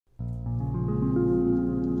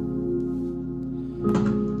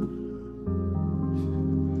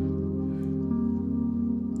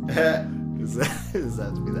Does that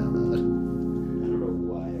have to be that loud? I don't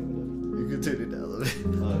know why I would You can turn it down a little bit.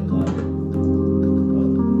 have. Oh,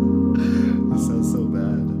 This sounds so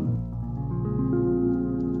bad.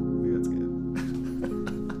 I think that's good.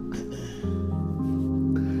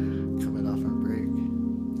 Coming off our break.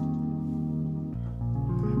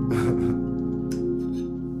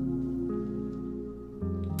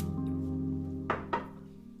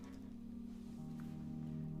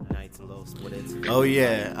 Oh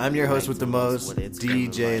yeah, I'm your host with the most,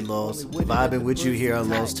 DJ Los, vibing with you here on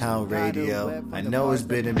Los Town Radio. I know it's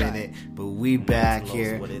been a minute, but we back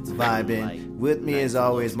here vibing. With me as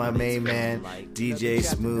always, my main man, DJ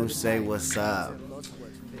Smooth. Say what's up.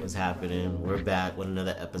 What's happening? We're back with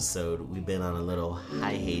another episode. We've been on a little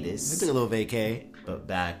I hiatus, took a little vacay. but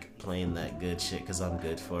back playing that good shit because I'm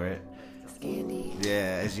good for it.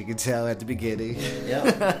 Yeah, as you can tell at the beginning.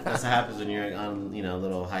 Yep, that's what happens when you're on, a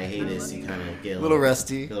little hiatus. You kind of get A little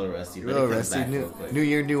rusty. A little rusty. A But little it comes rusty. back real quick. New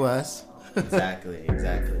year, new us. Exactly.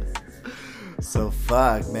 So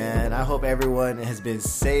fuck, man. I hope everyone has been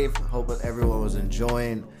safe. Hope everyone was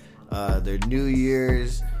enjoying their New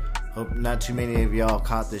Year's. Hope not too many of y'all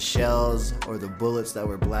caught the shells or the bullets that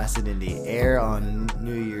were blasted in the air on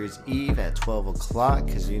New Year's Eve at 12 o'clock,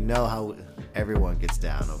 because you know how everyone gets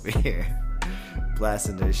down over here.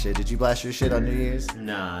 Blasting their shit. Did you blast your shit on New Year's?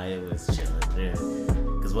 Nah, it was chilling.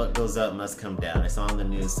 Because what goes up must come down. I saw on the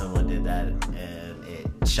news someone did that and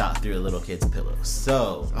it shot through a little kid's pillow.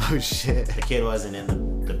 So, Oh shit. the kid wasn't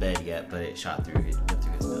in the bed yet, but it went through his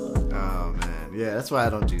pillow. Oh man, yeah, that's why I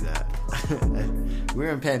don't do that.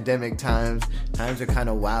 We're in pandemic times. Times are kind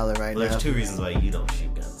of wilding right Well, now. there's two reasons why you don't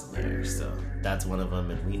shoot guns in there. So, that's one of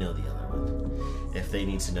them, and we know the other one. If they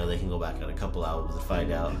need to know, they can go back on a couple albums to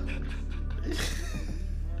find out.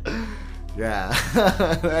 Yeah,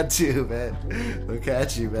 that too, man. Look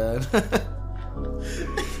at you, man.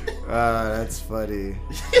 That's funny.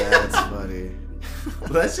 That's funny.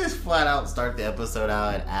 Let's just flat out start the episode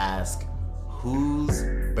out and ask, who's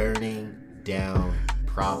burning down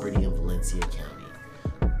property in Valencia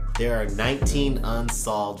County? There are 19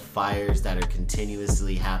 unsolved fires that are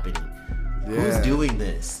continuously happening. Who's Yeah. doing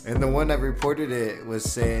this? And the one that reported it was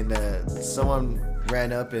saying that someone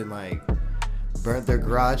ran up and burnt their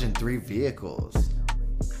garage in 3 vehicles.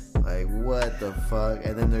 Like, what the fuck?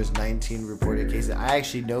 And then there's 19 reported cases. I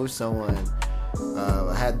actually know someone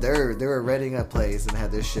they were renting a place and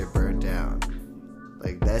had their shit burnt down.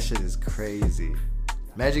 Like, that shit is crazy.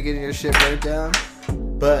 Imagine getting your shit burnt down.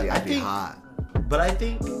 But I'd be hot. But I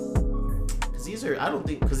think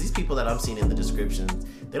because these people that I'm seeing in the descriptions,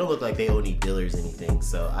 they don't look like they own any dealers or anything.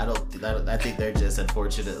 So I think they're just,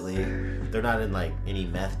 unfortunately, they're not in any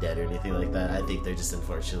meth debt or anything like that. I think they're just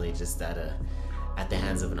unfortunately just at the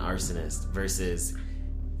hands of an arsonist versus,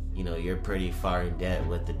 you're pretty far in debt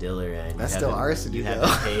with the dealer and That's still arson. You haven't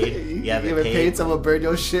paid. You haven't paid someone to burn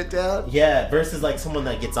your shit down. Yeah, versus someone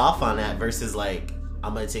that gets off on that versus I'm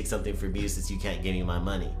gonna take something from you since you can't give me my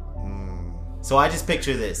money. So I just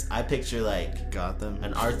picture this. I picture Gotham.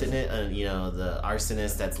 an arsonist, the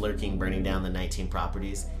arsonist that's lurking, burning down the 19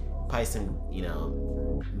 properties. Probably some,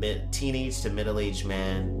 teenage to middle-aged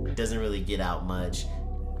man. Doesn't really get out much.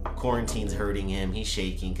 Quarantine's hurting him. He's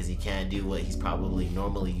shaking because he can't do what he's probably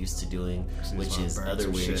normally used to doing, which is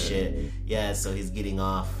other weird shit. Yeah, so he's getting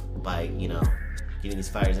off by, getting these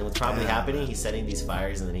fires. And what's probably happening, he's setting these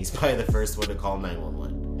fires and then he's probably the first one to call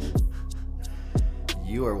 911.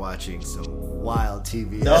 You are watching some wild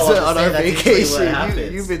TV No, on our that's usually what vacation.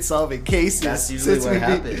 happens. You've been solving cases. That's usually what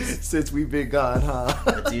happens. Since we've been gone, huh?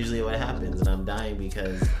 That's usually what happens, and I'm dying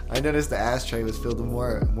because I noticed the ashtray was filled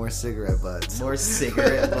with more cigarette butts. more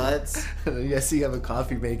cigarette butts. Yes, you have a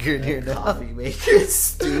coffee maker in here now. Coffee maker is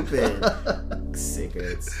stupid.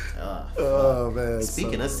 Cigarettes. Oh man.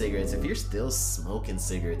 Speaking of cigarettes, if you're still smoking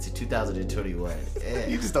cigarettes in 2021,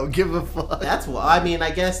 you just don't give a fuck. that's why. I mean,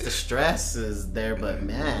 I guess the stress is there, but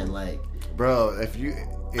man, bro, if I you're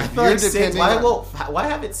feel like Cigs. depending Why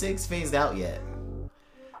haven't Cigs phased out yet?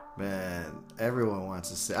 man, everyone wants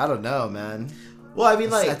a cig. I don't know, man. Well, I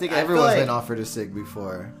mean, I think everyone's been offered a cig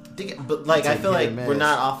before. But I feel hit like or we're miss.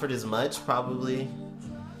 not offered as much probably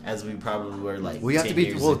as we probably were Well, you have to 10 be.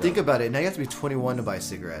 years Well, ago. think about it. Now you have to be 21 to buy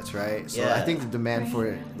cigarettes, right? So Yeah. I think the demand for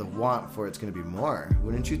it, the want for it's going to be more.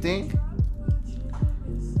 Wouldn't you think?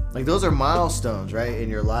 Those are milestones, right, in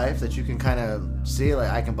your life that you can kind of see.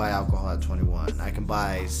 I can buy alcohol at 21. I can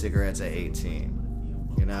buy cigarettes at 18.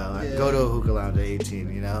 I can go to a hookah lounge at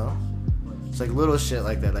 18. It's little shit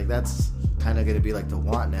like that. That's kind of going to be the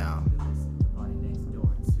want now.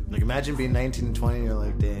 Imagine being 19 and 20 and you're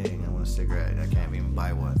like, dang, I want a cigarette and I can't even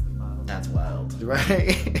buy one. That's wild.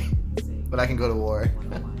 Right? But I can go to war.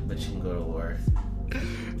 but you can go to war.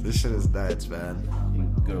 This shit is nuts, man. You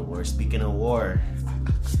can go to war. Speaking of war,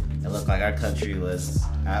 it looked like our country was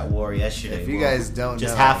at war yesterday. If you guys don't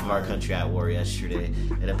just know, half of our country at war yesterday.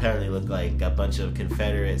 It apparently looked like a bunch of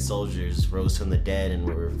Confederate soldiers rose from the dead and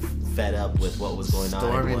were fed up with what was going on.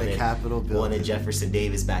 Storming the Capitol building. Wanted Jefferson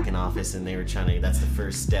Davis back in office, and they were trying to. That's the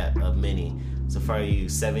first step of many. So far, you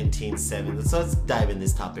 1770. So let's dive in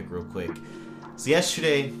this topic real quick. So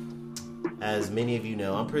yesterday, as many of you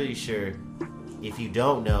know, I'm pretty sure if you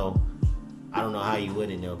don't know, I don't know how you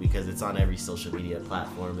wouldn't know because it's on every social media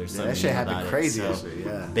platform. There's something that shit about happened it. crazy So yesterday,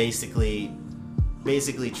 yeah.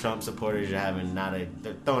 Basically, Trump supporters are having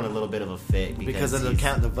they're throwing a little bit of a fit because of the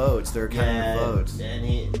counting the votes. They're counting the votes. And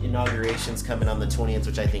inauguration's coming on the 20th,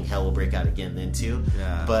 which I think hell will break out again then too.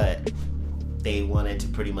 Yeah. But they wanted to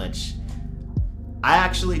pretty much. I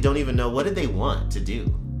actually don't even know what did they want to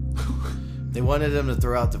do. They wanted them to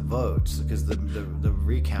throw out the votes because the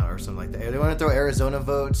recount or something like that. They wanted to throw Arizona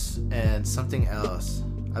votes and something else.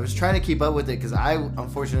 I was trying to keep up with it because I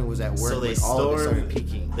unfortunately was at work. So they when all of it started stormed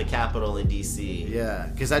peaking. the Capitol in D.C. Yeah,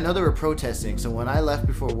 because I know they were protesting. So when I left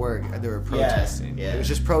before work, they were protesting. Yeah. It was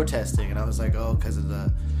just protesting, and I was like, oh, because of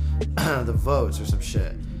the the votes or some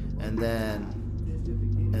shit. And then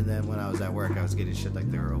when I was at work, I was getting shit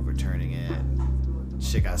like they were overturning it.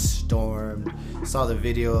 Shit got stormed. Saw the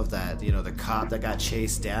video of that, the cop that got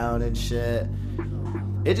chased down and shit.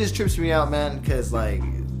 It just trips me out, man, because like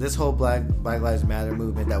this whole Black Lives Matter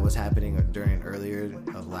movement that was happening during earlier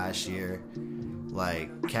of last year,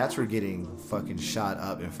 like cats were getting fucking shot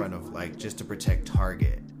up in front of like just to protect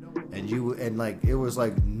Target, and like it was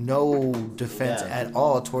like no defense at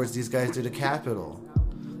all towards these guys to the Capitol.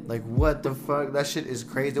 Like what the fuck? That shit is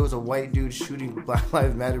crazy. There was a white dude shooting Black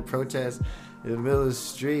Lives Matter protests in the middle of the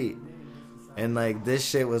street. And like this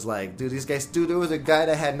shit was like, dude, there was a guy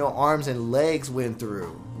that had no arms and legs went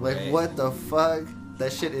through. Like right. What the fuck?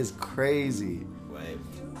 That shit is crazy. Right.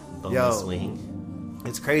 Yo, swing.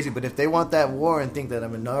 It's crazy, but if they want that war and think that the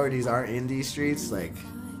minorities aren't in these streets, like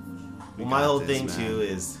my whole thing too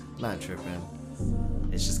is not tripping.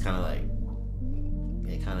 It's just kind of like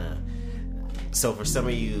so for some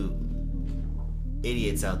of you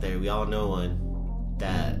idiots out there, we all know one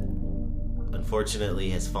that unfortunately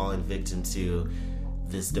has fallen victim to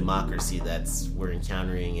this democracy that's we're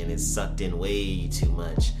encountering and is sucked in way too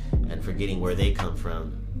much and forgetting where they come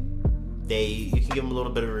from. You can give them a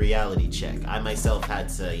little bit of a reality check. I myself had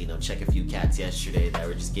to, check a few cats yesterday that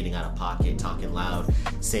were just getting out of pocket, talking loud,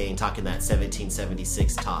 talking that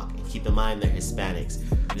 1776 talk. And keep in mind they're Hispanics.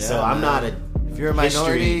 Yeah, so I'm not a if you're a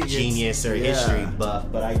minority history genius or history buff,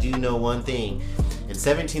 but I do know one thing. In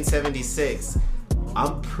 1776,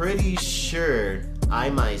 I'm pretty sure I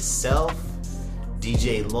myself,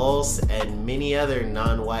 DJ Lulz, and many other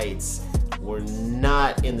non-whites were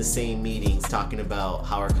not in the same meetings talking about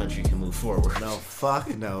how our country can move forward. No,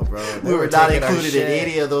 fuck no, bro. We were not included in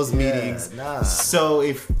any of those Yeah, meetings. nah. So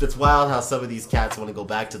it's wild how some of these cats want to go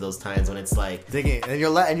back to those times when it's like Thinking, and your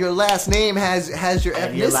last name has your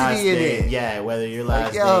and ethnicity your last in name, it. yeah, whether your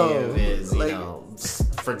last yo, name is, like-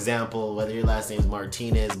 for example, whether your last name is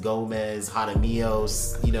Martinez, Gomez,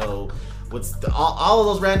 Jaramillos, all of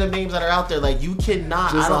those random names that are out there, like you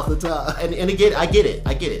cannot Just off the top. And again, I get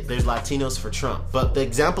it. There's Latinos for Trump, but the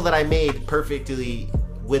example that I made perfectly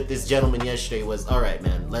with this gentleman yesterday was, all right,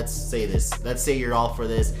 man, let's say this. Let's say you're all for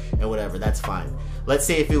this and whatever. That's fine. Let's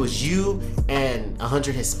say if it was you and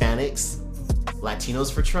 100 Hispanics,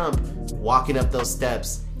 Latinos for Trump, walking up those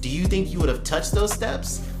steps, do you think you would have touched those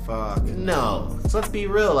steps? Fuck. No. So let's be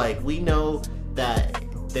real. Like, we know that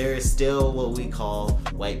there is still what we call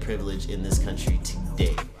white privilege in this country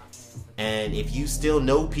today. And if you still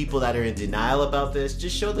know people that are in denial about this,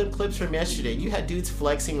 just show them clips from yesterday. You had dudes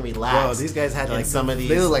flexing relaxed. Bro, these guys had in some of these,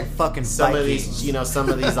 they look like fucking some Vikings. of these, some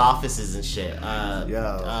of these offices and shit.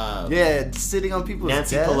 Yeah, sitting on people's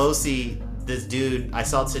Nancy desks. Pelosi, this dude, I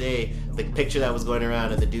saw today the picture that was going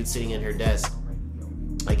around of the dude sitting in her desk.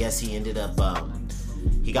 I guess he ended up,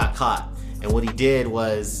 he got caught. And what he did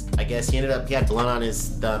was, I guess he had blood on his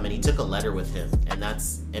thumb, and he took a letter with him,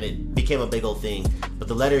 and it became a big old thing. But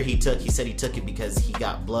the letter he said he took it because he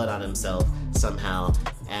got blood on himself somehow,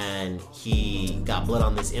 and he got blood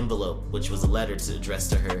on this envelope, which was a letter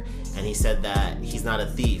addressed to her, and he said that he's not a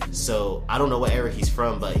thief. So I don't know what era he's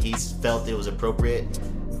from, but he felt it was appropriate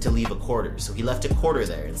to leave a quarter. So he left a quarter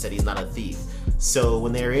there and said he's not a thief. So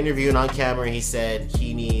when they were interviewing on camera, he said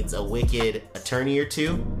he needs a wicked attorney or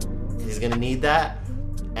two. He's gonna need that,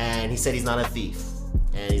 and he said he's not a thief,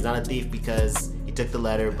 and he's not a thief because He took the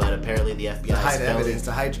letter, but apparently the FBI To hide is failing. evidence,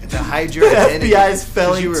 to hide your identity. The FBI is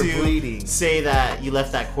failing you were to bleeding. say that you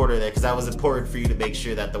left that quarter there because that was important for you to make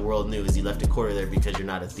sure that the world knew is you left a quarter there because you're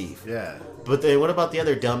not a thief. Yeah. But then what about the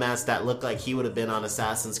other dumbass that looked like he would have been on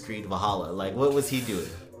Assassin's Creed Valhalla? Like, what was he doing?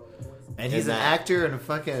 And he's And an that- actor and a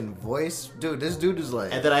fucking voice. Dude, this dude is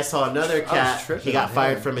like... And then I saw another cat. tripping He got on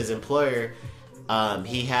fired him. from his employer.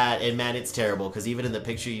 He had, and man, it's terrible because even in the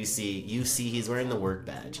picture you see he's wearing the work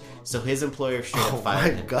badge. So his employer straight up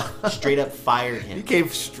fired him. God. Straight up fired him. He came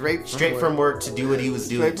straight From work to do what he was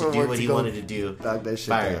doing, Straight to from do work what to he go wanted to do. knock that shit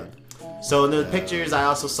Fired down. him. So in the pictures I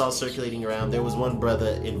also saw circulating around, there was one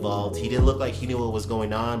brother involved. He didn't look like he knew what was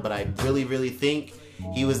going on, but I really, really think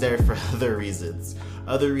he was there for other reasons.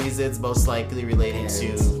 Other reasons most likely related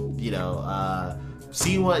to,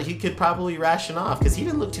 seeing what he could probably ration off, because he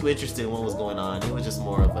didn't look too interested in what was going on. He was just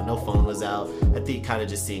more of a, no phone was out. I think kind of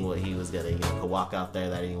just seeing what he was gonna, could walk out there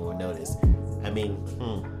that anyone would notice. I mean,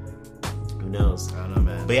 who knows? I don't know,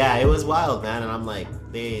 man. But yeah, it was wild, man. And I'm like,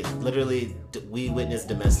 we witnessed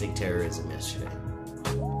domestic terrorism yesterday.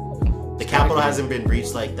 The Capitol hasn't been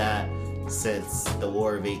breached like that since the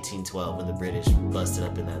War of 1812 when the British busted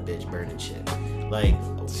up in that bitch burning shit. Like,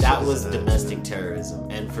 that was domestic terrorism.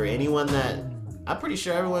 And for anyone that, I'm pretty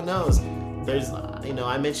sure everyone knows, there's,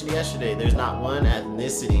 I mentioned yesterday, there's not one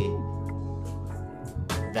ethnicity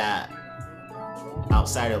that,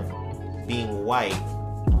 outside of being white,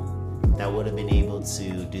 that would have been able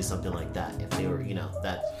to do something like that if they were,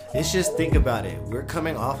 that. It's just, think about it. We're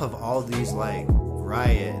coming off of all these, like,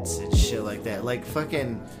 riots and shit like that. Like,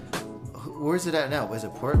 fucking, where's it at now? Was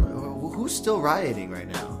it Portland? Who's still rioting right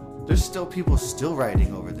now? There's still people still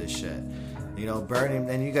rioting over this shit. Burning,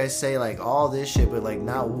 and you guys say, like, all this shit, but, like,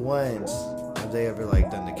 not once have they ever,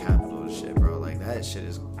 like, done the Capitol shit, bro. Like, that shit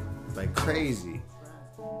is, like, crazy.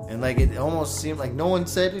 And, like, it almost seemed like no one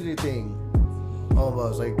said anything.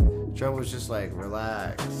 Almost, like, Trump was just like,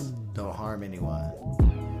 relax, don't harm anyone.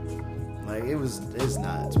 Like, it's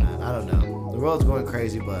nuts, man. I don't know. The world's going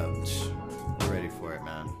crazy, but we're ready for it,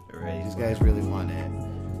 man. We're ready. These guys really want it.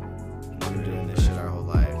 We've been doing this shit our whole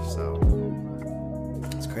life, so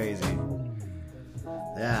it's crazy.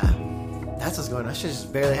 Yeah, that's what's going on. That shit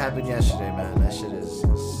just barely happened yesterday, man. That shit is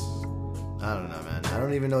I don't know, man. I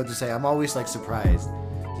don't even know what to say. I'm always, like, surprised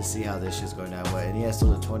to see how this shit's going that way. And he has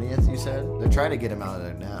till the 20th, you said? They're trying to get him out of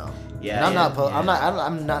there now. Yeah. And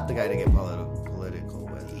I'm not the guy to get political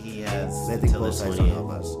with. He has. They think both sides don't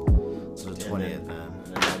help us. So the 20th, man.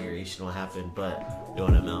 The inauguration will happen, but they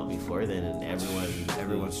want him out before then, and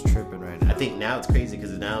Everyone's tripping right now. I think now it's crazy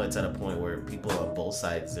because now it's at a point where people on both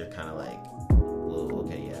sides, they're kind of like, well,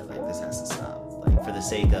 okay, yeah, like, this has to stop. Like, for the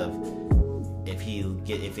sake of,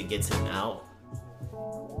 if it gets him out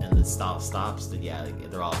and the stops, then yeah,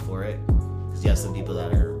 like, they're all for it. Because you have some people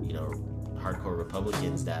that are, hardcore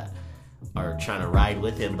Republicans that are trying to ride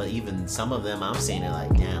with him, but even some of them, I'm seeing it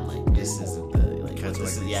like, damn, like, this isn't the, like, Because,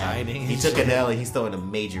 this like, is, yeah, resigning he and took shit. an L and he's throwing a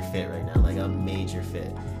major fit right now, like a major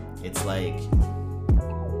fit. It's like,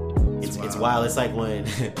 it's wild. It's like when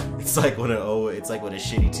a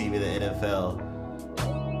shitty team in the NFL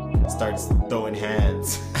starts throwing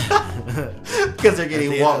hands because they're getting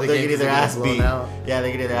they're getting their ass beat. Yeah,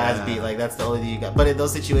 they're getting their ass beat. Like, that's the only thing you got. But in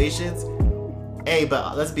those situations, hey,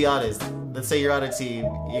 but let's be honest. Let's say you're on a team,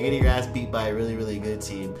 you're getting your ass beat by a really, really good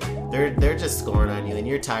team. They're just scoring on you, and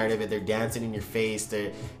you're tired of it. They're dancing in your face.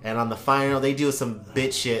 And on the final, they do some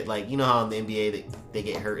bitch shit. Like, you know how in the NBA they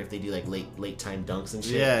get hurt if they do, like, late time dunks and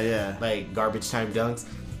shit. Yeah. Like garbage time dunks.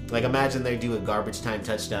 Like, imagine they do a garbage time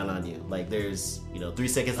touchdown on you. Like, there's 3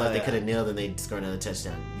 seconds left. They could have nailed, and they score another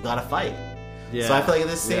touchdown. You gotta fight. Yeah. So I feel like in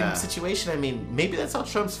this same situation, I mean, maybe that's how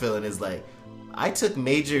Trump's feeling. Is like, I took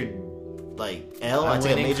major. Like, L, I I'm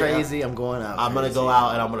took a winning major crazy. L. I'm going out. I'm gonna go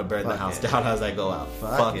out and I'm gonna burn the house down as I go out.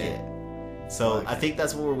 Fuck it. So I think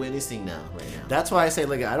that's what we're witnessing now, right now. That's why I say,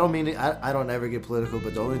 like, I don't mean it, I don't ever get political,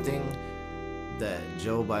 but the only thing that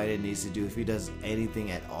Joe Biden needs to do, if he does anything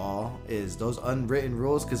at all, is those unwritten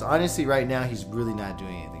rules. Because honestly, right now, he's really not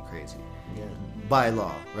doing anything crazy. Yeah. By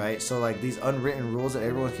law, right? So, like, these unwritten rules that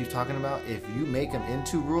everyone keeps talking about, if you make them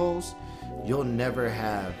into rules, you'll never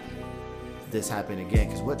have this happen again.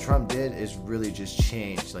 Because what Trump did is really just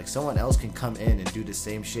change. Like, someone else can come in and do the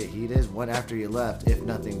same shit he did one after you left if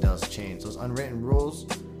nothing does change. Those unwritten rules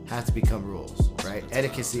have to become rules, right?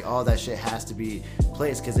 Etiquette, all that shit has to be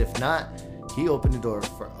placed. Because if not, he opened the door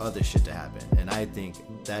for other shit to happen. And I think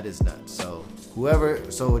that is nuts. So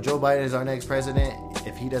Joe Biden is our next president.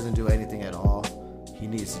 If he doesn't do anything at all, he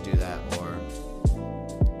needs to do that, or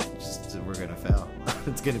just, we're gonna fail.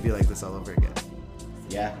 It's gonna be like this all over again.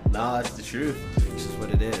 Yeah, no, that's the truth. It's just what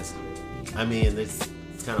it is. I mean, it's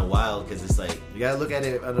it's kind of wild because it's like you gotta look at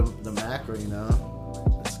it at the macro, you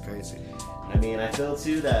know. That's crazy. I mean, I feel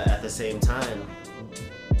too that at the same time,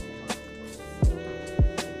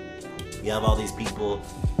 you have all these people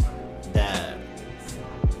that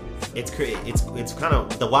it's kind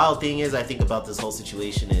of the wild thing is I think about this whole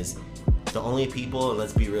situation is the only people, and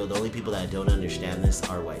let's be real, the only people that don't understand this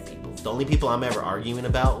are white people. The only people I'm ever arguing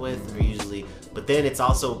about with are usually, but then it's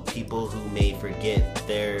also people who may forget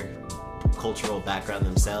their cultural background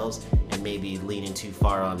themselves and maybe leaning too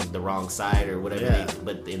far on the wrong side or whatever,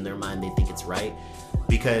 but in their mind they think it's right.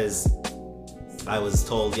 Because I was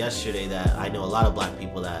told yesterday that I know a lot of black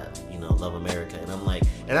people that, you know, love America, and I'm like,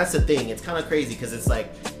 and that's the thing, it's kind of crazy because it's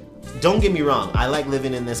like, don't get me wrong, I like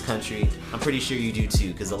living in this country. I'm pretty sure you do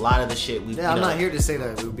too, because a lot of the shit we. Yeah, I'm not here to say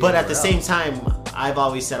that. But at the same time, I've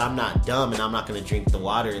always said I'm not dumb, and I'm not going to drink the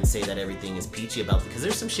water and say that everything is peachy about it, because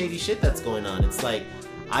there's some shady shit that's going on. It's like,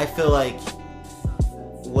 I feel like,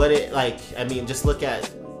 I mean, just look at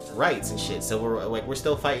rights and shit. So we're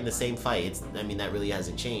still fighting the same fight. That really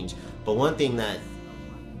hasn't changed. But one thing that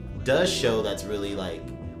does show that's really like,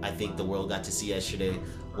 I think the world got to see yesterday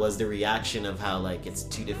was the reaction of how like it's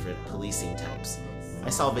two different policing types. I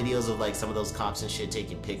saw videos of like some of those cops and shit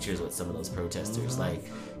taking pictures with some of those protesters, like,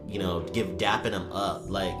 you know, dapping them up.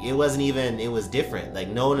 Like it was different. Like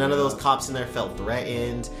none of those cops in there felt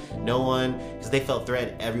threatened. No one, because they felt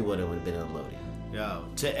threatened, everyone would have been unloading. Yo,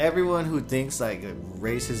 to everyone who thinks like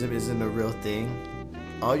racism isn't a real thing,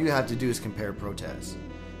 all you have to do is compare protests.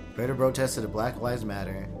 Compare the protests to the Black Lives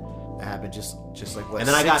Matter. That happened just like what. And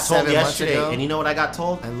then I got told yesterday, and you know what I got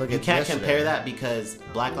told? And you can't compare that because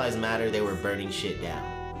Black Lives Matter, they were burning shit down.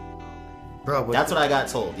 Bro, that's what I got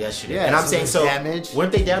told yesterday. Yeah, and I'm saying, so damage.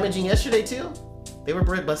 Weren't they damaging yesterday too? They were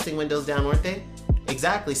busting windows down, weren't they?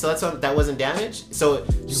 Exactly. So that wasn't damage. So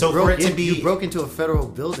for it to be, you broke into a federal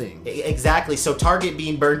building. Exactly. So Target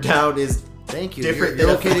being burned down is thank you. Different. You're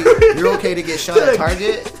okay to get shot at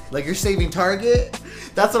Target. Like you're saving Target.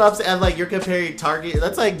 That's what I'm saying. Like you're comparing Target.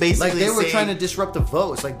 That's like basically like they were trying to disrupt the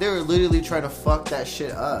votes. Like they were literally trying to fuck that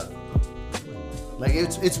shit up. Like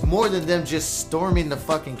it's more than them just storming the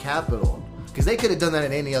fucking Capitol. Because they could have done that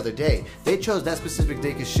in any other day. They chose that specific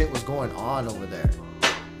day because shit was going on over there.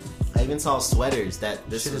 I even saw sweaters that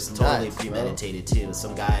this shit was is totally nuts, premeditated too.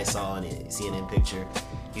 Some guy I saw on a CNN picture.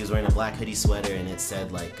 He was wearing a black hoodie sweater and it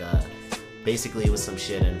said like, basically it was some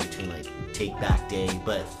shit in between like Take Back Day,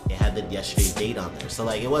 but it had the yesterday's date on there. So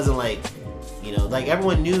like it wasn't like, you know, like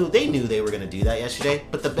everyone knew they were gonna do that yesterday.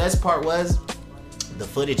 But the best part was the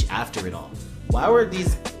footage after it all. Why were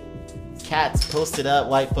these cats posted up,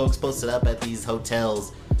 white folks posted up at these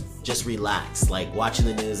hotels, just relaxed, like watching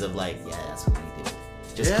the news of like, yeah, that's what we do.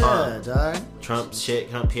 Just calm. Dog. Trump shit,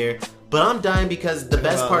 Trump here. But I'm dying because the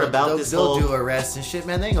best part about this whole... They'll do arrests and shit,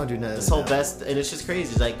 man. They ain't gonna do nothing. This whole best... And it's just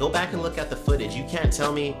crazy. It's like, go back and look at the footage. You can't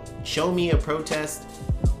tell me... Show me a protest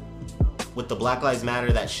with the Black Lives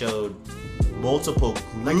Matter that showed multiple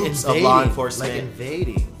groups of law enforcement... Like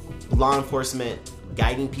invading. Law enforcement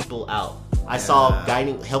guiding people out. I saw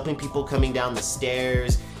helping people coming down the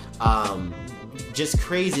stairs. Just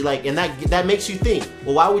crazy. Like, and that makes you think,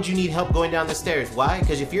 well, why would you need help going down the stairs? Why?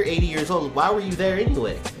 Because if you're 80 years old, why were you there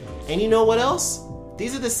anyway? And you know what else?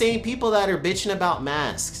 These are the same people that are bitching about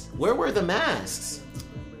masks. Where were the masks?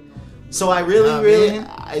 So I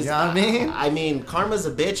mean, karma's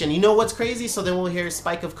a bitch. And you know what's crazy? So then we'll hear a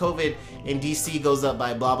spike of COVID in DC goes up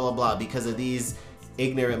by blah, blah, blah because of these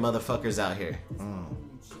ignorant motherfuckers out here.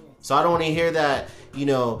 So I don't want to hear that, you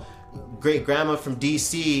know, great grandma from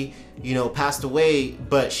DC, you know, passed away,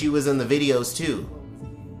 but she was in the videos too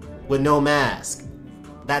with no mask.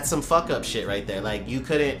 That's some fuck up shit right there. Like you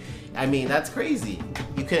couldn't, I mean, that's crazy.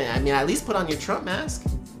 You couldn't, I mean, at least put on your Trump mask.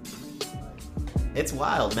 It's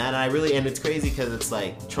wild, man. And it's crazy because it's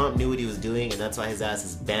like Trump knew what he was doing, and that's why his ass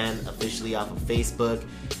is banned officially off of Facebook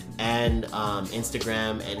and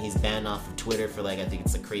Instagram, and he's banned off of Twitter for like, I think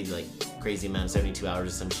it's a crazy amount, 72 hours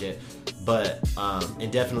or some shit. But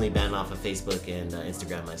and definitely banned off of Facebook and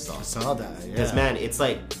Instagram. I saw that. Yeah. Because man, it's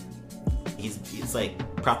like it's like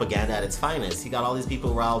propaganda at its finest. He got all these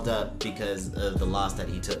people riled up because of the loss that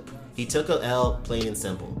he took. He took a L, plain and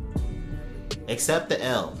simple. Accept the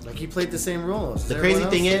L. Like he played the same rules. The crazy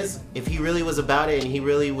thing is, if he really was about it and he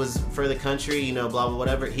really was for the country, you know, blah blah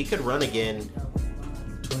whatever, he could run again.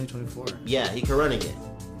 2024. Yeah, he could run again.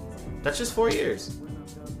 That's just 4 years.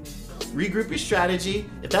 Regroup your strategy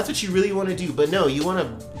if that's what you really want to do. But no, you want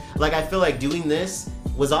to, like, I feel like doing this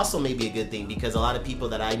was also maybe a good thing because a lot of people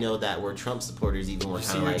that I know that were Trump supporters even were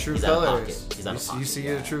kind of like, true he's colors. out of pocket. He's out of pocket. You see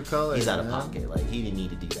your true colors. He's out of man. pocket. Like, he didn't need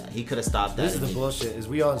to do that. He could have stopped that. This is the bullshit. Is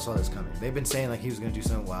we all saw this coming. They've been saying like he was gonna do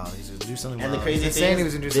something wild. He's gonna do something And wild. the crazy He's thing saying is, he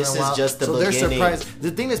was gonna do this something is wild. just the so they're beginning. surprised.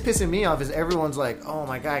 The thing that's pissing me off is everyone's like, "Oh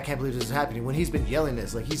my god, I can't believe this is happening." When he's been yelling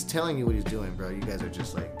this, like he's telling you what he's doing, bro. You guys are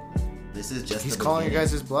just like, This is just he's the calling you beginning.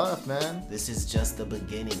 guys his bluff, man. This is just the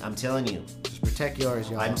beginning. I'm telling you. Just protect yours,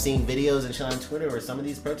 y'all. I'm seeing videos and shit on Twitter where some of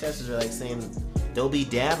these protesters are like saying they'll be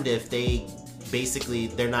damned if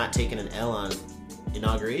they're not taking an L on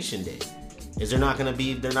Inauguration Day. They're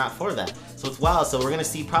not for that. So it's wild. So we're gonna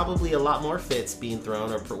see probably a lot more fits being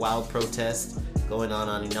thrown or wild protests going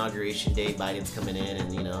on Inauguration Day. Biden's coming in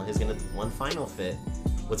and he's gonna one final fit.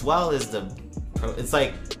 What's wild is it's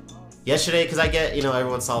like yesterday, because I get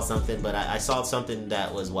everyone saw something, but I saw something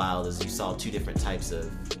that was wild. Is you saw two different types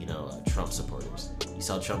of Trump supporters. You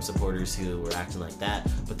saw Trump supporters who were acting like that,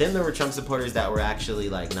 but then there were Trump supporters that were actually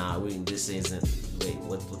like, nah, this isn't. Wait,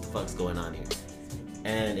 what the fuck's going on here?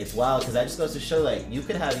 And it's wild because that just goes to show like you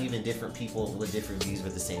could have even different people with different views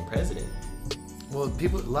with the same president. Well, a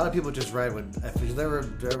lot of people just ride with if they're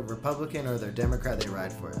Republican or they're Democrat, they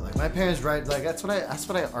ride for it. Like my parents ride like that's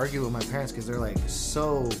what I argue with my parents because they're like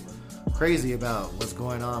so crazy about what's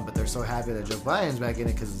going on, but they're so happy that Joe Biden's back in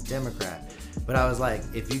it because it's Democrat. But I was like,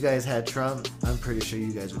 if you guys had Trump, I'm pretty sure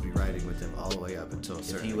you guys would be riding with him all the way up until a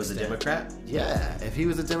certain If he was extent. a Democrat? Yeah, if he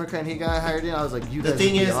was a Democrat and he got hired in, I was like, you guys The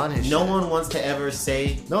thing would be is, on his no shit. one wants to ever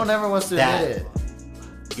say No one ever wants to that admit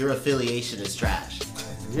it. your affiliation is trash.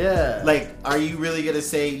 Yeah. Like, are you really gonna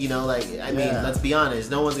say, I mean, Yeah. let's be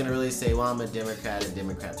honest, no one's gonna really say, well, I'm a Democrat and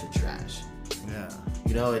Democrats are trash. Yeah.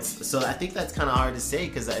 It's so I think that's kind of hard to say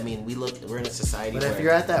because I mean we're in a society. But where if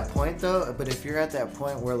you're at that point though,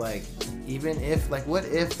 where like, even if like, what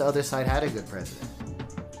if the other side had a good president?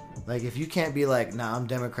 Like, if you can't be like, nah, I'm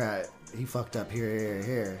Democrat, he fucked up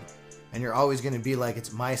here, and you're always gonna be like,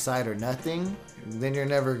 it's my side or nothing, then you're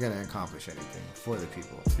never gonna accomplish anything for the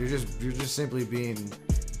people. You're just simply being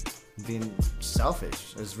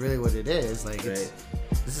selfish. That's really what it is. Like,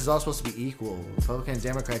 this is all supposed to be equal. Republican and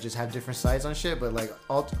Democrat just have different sides on shit, but like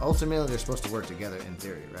ultimately they're supposed to work together in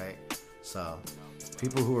theory, right? So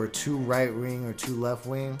people who are too right wing or too left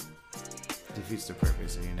wing defeats the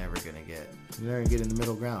purpose, and you're never gonna get in the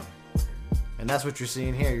middle ground. And that's what you're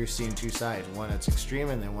seeing here. You're seeing two sides, one that's extreme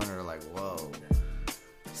and then one that are like, whoa,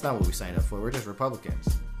 it's not what we signed up for. We're just Republicans.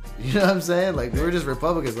 You know what I'm saying? Like, we're just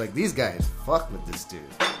Republicans. Like, these guys fuck with this dude.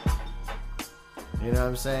 You know what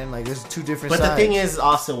I'm saying? Like, there's two different sides. But the thing is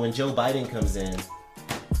also when Joe Biden comes in,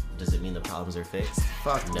 does it mean the problems are fixed?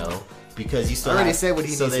 Fuck no, because you still I already have, said what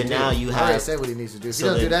he so needs to then do. now you I have. already said what he needs to do. If so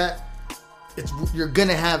you don't do then- that, you're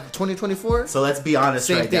gonna have 2024. So let's be honest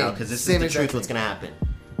Same right thing. now, because this Same is the exact truth. What's thing. gonna happen?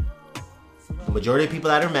 The majority of people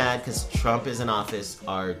that are mad because Trump is in office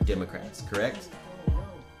are Democrats, correct?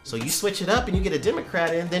 So you switch it up and you get a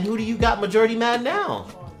Democrat in, then who do you got majority mad now?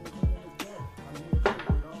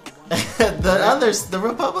 The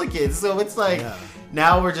Republicans. So it's like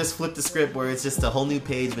now we're just flipped the script where it's just a whole new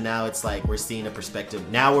page, but now it's like we're seeing a perspective.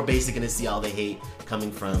 Now we're basically going to see all the hate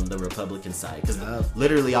coming from the Republican side because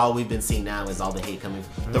literally all we've been seeing now is all the hate coming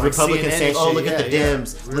from the Like Republicans CNN saying, "Oh, shit, look at the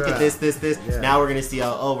Dems, look at this." Yeah. Now we're going to see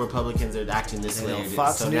Republicans are acting this way.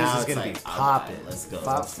 Fox so News now is it's gonna like, be popping. alright, let's go.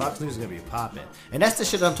 Fox News is gonna be popping, and that's the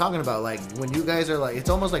shit I'm talking about. Like, when you guys are like, it's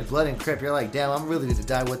almost like blood and crip. You're like, damn, I'm really to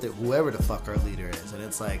die with whoever the fuck our leader is, and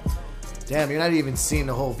it's like, damn, you're not even seeing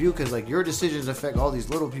the whole view because like your decisions affect all these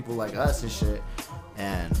little people like us and shit.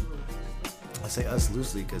 And I say us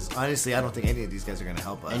loosely because honestly, I don't think any of these guys are gonna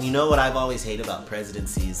help us. And you know what I've always hated about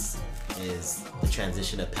presidencies is the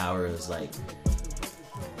transition of power. Is like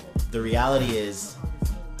the reality is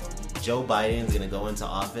Joe Biden's gonna go into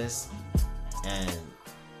office, and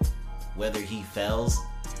whether he fails,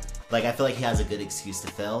 like I feel like he has a good excuse to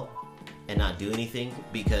fail and not do anything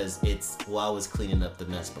because I was cleaning up the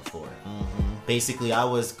mess before. Basically, I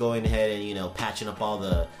was going ahead and patching up all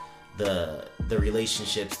the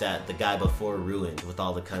relationships that the guy before ruined with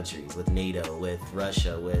all the countries, with NATO, with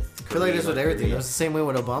Russia, with Korea, I feel like this with everything. Korea. It was the same way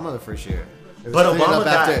with Obama the first year. But Obama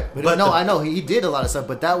got... I know he did a lot of stuff,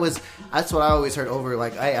 but that's what I always heard over.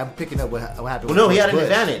 Like I'm picking up what happened. Well, no, with he had an Bush.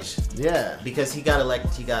 advantage. Yeah, because he got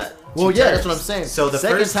elected. He got well, two yeah, terms. that's what I'm saying. So the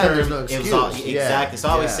Second first time, term, there's no it was excuse. all Yeah, exactly. So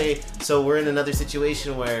I always yeah. say, so we're in another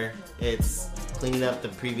situation where it's cleaning up the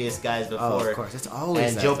previous guys before. Oh, of course, it's always.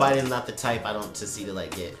 And that, Joe though. Biden's not the type I don't to see to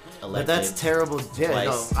like get elected. But that's terrible. Yeah, no,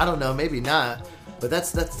 twice. I don't know. Maybe not. But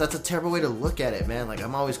that's a terrible way to look at it, man. Like,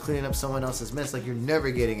 I'm always cleaning up someone else's mess. Like, you're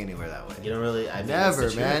never getting anywhere that way. You don't really. I mean,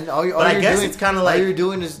 never, man. All I you're guess doing, it's kind of like all you're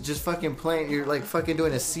doing is just fucking playing. You're like fucking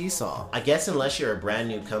doing a seesaw. I guess unless you're a brand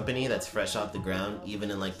new company that's fresh off the ground,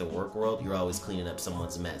 even in like the work world, you're always cleaning up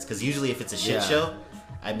someone's mess. Because usually, if it's a shit show,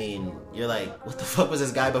 I mean, you're like, what the fuck was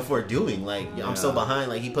this guy before doing? Like, I'm so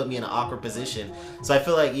behind. Like, he put me in an awkward position. So I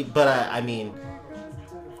feel like, but I mean.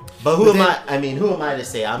 But who am I? I mean, who am I to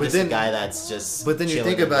say? I'm just a guy that's just. But then you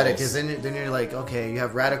think about it, because then you're like, okay, you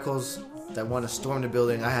have radicals that want to storm the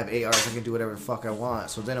building. I have ARs. I can do whatever the fuck I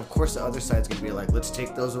want. So then, of course, the other side's gonna be like, let's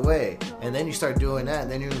take those away. And then you start doing that,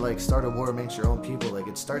 and then you like start a war amongst your own people. Like,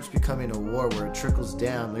 it starts becoming a war where it trickles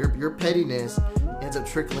down. Your pettiness ends up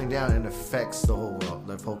trickling down and affects the whole world,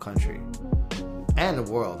 the whole country. And the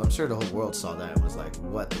world. I'm sure the whole world saw that and was like,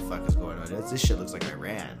 what the fuck is going on? This shit looks like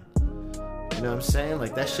Iran. You know what I'm saying?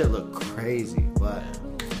 Like, that shit looked crazy. But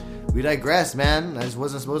we digress, man. I just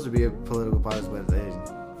wasn't supposed to be a political podcast,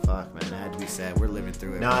 but fuck, man. It had to be said. We're living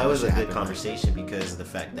through it. No, it was a good conversation because of the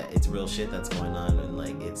fact that it's real shit that's going on, and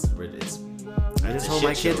like it's I just hold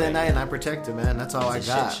my kids at night and I protect them, man. That's all I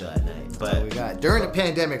got. Shit show at night. That's all we got. During the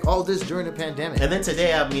pandemic. All this during the pandemic. And then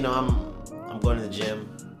today, I'm going to the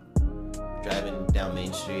gym, driving down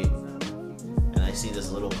Main Street, and I see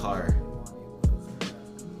this little car.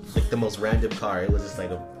 Like the most random car. It was just like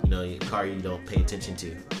a car you don't pay attention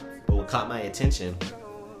to. But what caught my attention,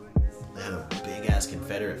 they had a big ass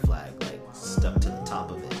Confederate flag like stuck to the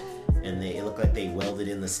top of it, and it looked like they welded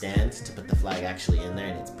in the stand to put the flag actually in there,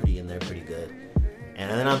 and it's pretty good.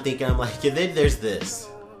 And then I'm thinking, I'm like, yeah, then there's this.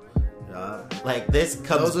 Like this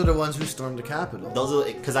comes. Those are the ones who stormed the Capitol. Those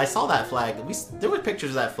are because I saw that flag. There were pictures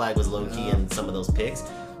of that flag was low key in some of those pics.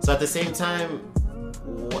 So at the same time.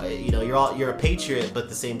 You're a patriot, but at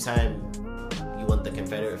the same time, you want the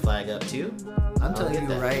Confederate flag up too. I'm telling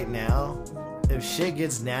you right now, if shit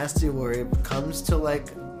gets nasty where it comes to like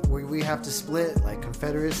where we have to split, like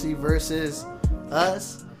Confederacy versus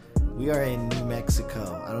us, we are in New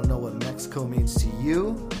Mexico. I don't know what Mexico means to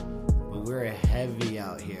you, but we're heavy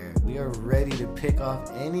out here. We are ready to pick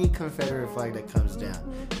off any Confederate flag that comes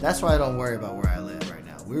down. That's why I don't worry about where I live right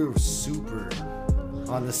now. We're super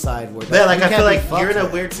on the side where I feel like you're in a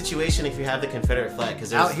weird situation if you have the Confederate flag because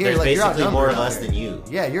there's basically more of us than you.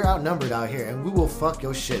 Yeah, you're outnumbered out here, and we will fuck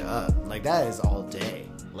your shit up. Like, that is all day.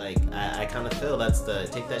 Like, I kind of feel that's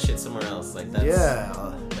take that shit somewhere else. Like, that's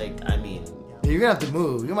like, I mean, you're gonna have to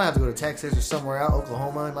move. You might have to go to Texas or somewhere else,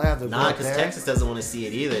 Oklahoma. You might have to go because Texas doesn't want to see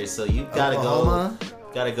it either. So you gotta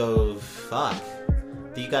go. Fuck.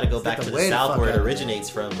 You gotta go back to the south where it originates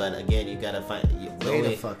from, but again, you gotta find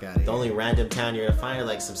the fuck out of here. The only random town you're gonna find is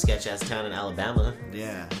like some sketch ass town in Alabama.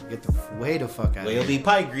 Yeah, get the way the fuck out of here. You'll be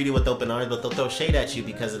probably greedy with open arms, but they'll throw shade at you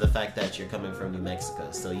because of the fact that you're coming from New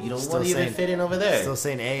Mexico, so you don't want to even fit in over there. Still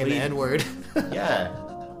saying A and the N word. Yeah.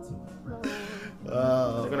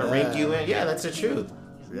 They're gonna rank you in. Yeah, that's the truth.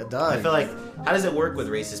 I feel like, how does it work with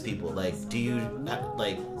racist people? Like, do you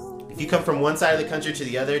like? If you come from one side of the country to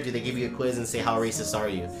the other, do they give you a quiz and say, how racist are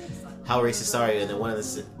you? How racist are you? And then one of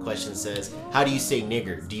the questions says, how do you say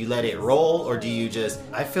nigger? Do you let it roll or do you just...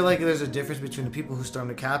 I feel like there's a difference between the people who stormed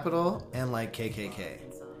the Capitol and like KKK.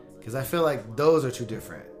 Because I feel like those are two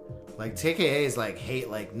different. Like, KKK is like hate,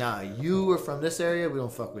 like, nah, you are from this area, we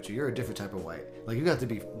don't fuck with you. You're a different type of white. Like, you got to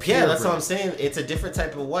be Yeah, that's what I'm saying. It's a different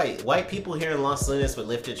type of white. White people here in Los Lunas with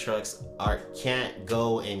lifted trucks can't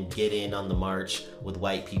go and get in on the march with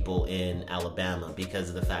white people in Alabama because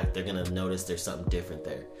of the fact they're going to notice there's something different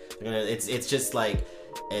there. It's just like,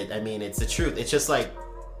 it's the truth. It's just like,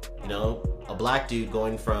 a black dude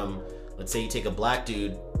going from, let's say you take a black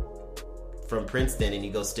dude from Princeton and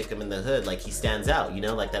you go stick him in the hood, like he stands out,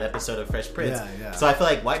 like that episode of Fresh Prince. Yeah. So I feel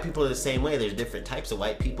like white people are the same way. There's different types of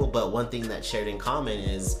white people, but one thing that's shared in common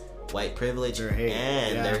is white privilege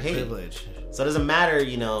and their hate. Privilege. So it doesn't matter,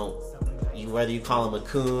 whether you call him a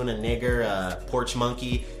coon, a nigger, a porch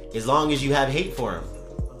monkey, as long as you have hate for him.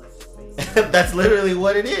 That's literally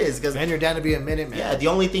what it is. And you're down to be a Minuteman. Yeah, the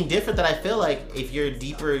only thing different that I feel like if you're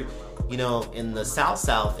deeper, in the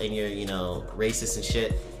South and you're, racist and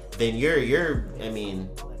shit, then you're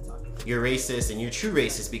racist and you're true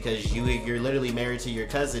racist because you're literally married to your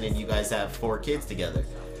cousin and you guys have 4 kids together.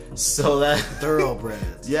 So that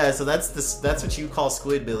thoroughbreds. Yeah, so that's what you call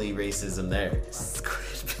squidbilly racism there.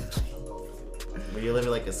 Squidbilly. Where you're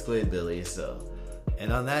living like a squidbilly, so.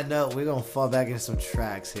 And on that note, we're gonna fall back into some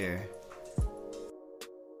tracks here.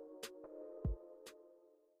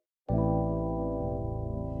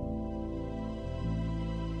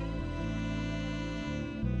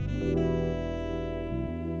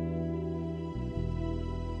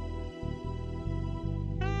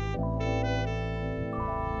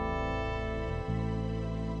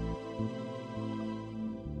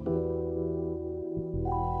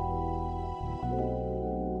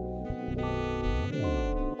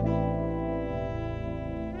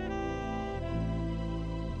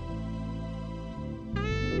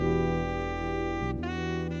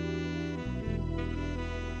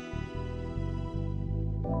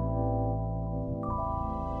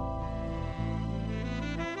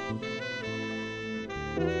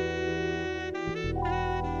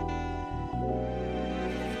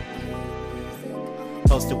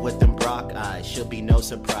 Posted with them Brock eyes, should be no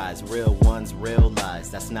surprise. Real ones, real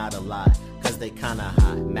lies, that's not a lie. Cause they kinda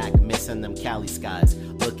high, Mac missing them Cali skies.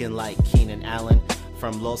 Looking like Keenan Allen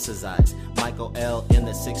from Los's eyes. Michael L. in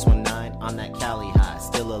the 619 on that Cali high.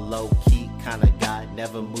 Still a low-key kind of guy,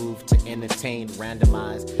 never moved to entertain,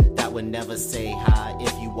 randomize. That would never say hi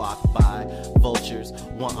if you walk by. Vultures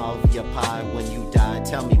want all of your pie when you die.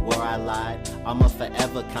 Tell me where I lied. I'm a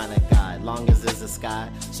forever kind of guy, long as there's a sky.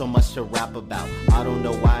 So much to rap about. I don't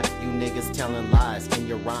know why you niggas telling lies in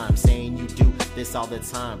your rhyme, saying you do this all the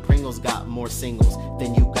time. Pringles got more singles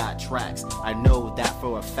than you got tracks. I know that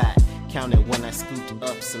for a fact. Counted when I scooped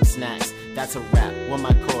up some snacks. That's a rap, where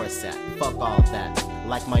my chorus at? Fuck all that,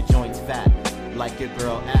 like my joints fat. Like your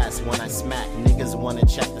girl ass when I smack. Niggas wanna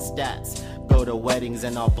check the stats. Go to weddings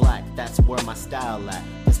in all black, that's where my style at.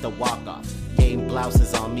 It's the walk-off, game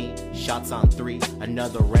blouses on me. Shots on 3,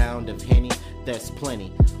 another round of Henny. There's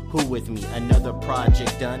plenty, who with me? Another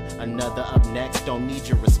project done, another up next. Don't need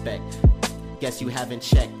your respect. Guess you haven't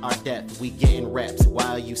checked our depth. We getting reps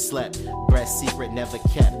while you slept. Breast secret never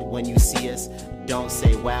kept. When you see us, don't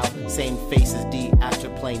say wow. Same face as D after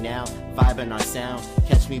play now. Vibing our sound.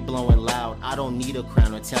 Catch me blowing loud. I don't need a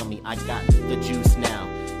crown to tell me I got the juice now.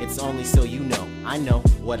 It's only so you know. I know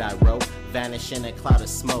what I wrote. Vanish in a cloud of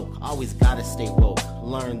smoke. Always gotta stay woke.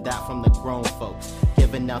 Learn that from the grown folks.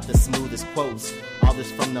 Giving out the smoothest quotes. All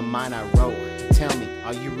this from the mind I wrote. Tell me,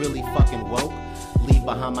 are you really fucking woke? Leave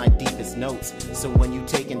behind my deepest notes. So when you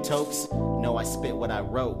taking tokes, know I spit what I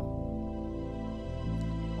wrote.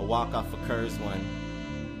 A walk-off occurs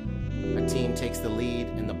when our team takes the lead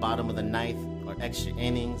in the bottom of the ninth or extra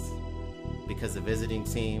innings because the visiting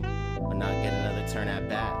team will not get another turn at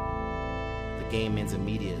bat. The game ends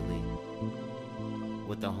immediately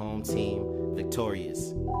with the home team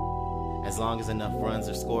victorious. As long as enough runs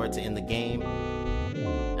are scored to end the game,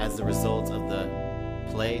 as the result of the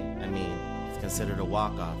play, considered a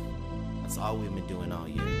walk-off. That's all we've been doing all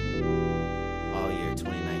year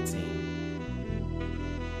 2019.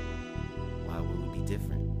 Why would we be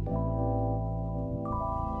different?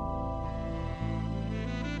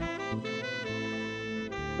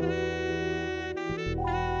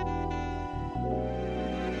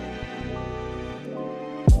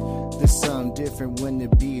 There's something different when the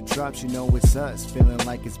beat drops, you know it's us. Feeling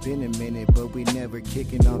like it's been a minute, but we never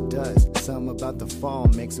kicking off dust. Something about the fall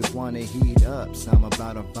makes us wanna heat up. Something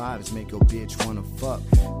about our vibes make your bitch wanna fuck.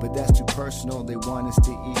 But that's too personal, they want us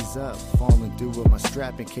to ease up. Falling through with my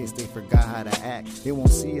strap in case they forgot how to act. They won't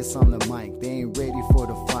see us on the mic, they ain't ready for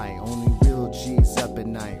the fight. Only real G's up at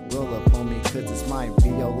night. Roll up on me cause this might be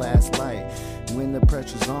your last light. When the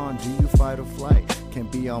pressure's on, do you fight or flight? Can't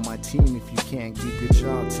be on my team if you can't keep your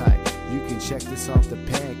jaw tight. You can check this off the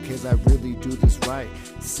pad, cause I really do this right.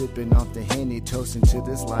 Sipping off the Henny, toasting to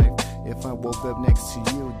this life. If I woke up next to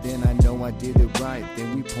you, then I know I did it right.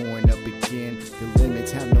 Then we pouring up again, the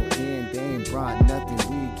limits have no end. They ain't brought nothing,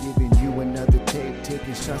 we giving you another tape.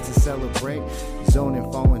 Taking shots to celebrate, zoning,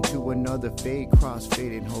 falling to another fade.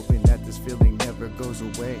 Cross-fading, hoping that this feeling never goes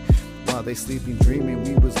away. While they sleeping, dreaming,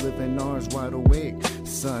 we was living ours wide awake.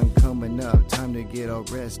 Sun coming up, time to get our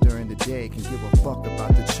rest during the day. Can give a fuck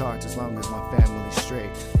about the charts as long as my family's straight.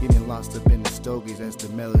 Getting lost up in the stogies as the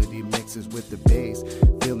melody mixes with the bass.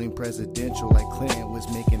 Feeling presidential like Clinton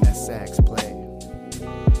was making that sax play.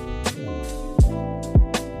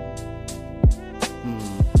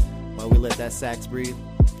 While we let that sax breathe,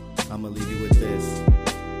 I'ma leave you with this.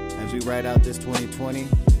 As we write out this 2020,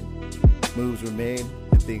 moves were made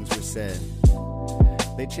and things were said.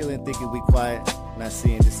 They chillin' thinking we quiet, not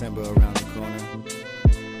seeing December around the corner.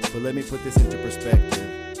 But let me put this into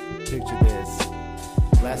perspective. Picture this.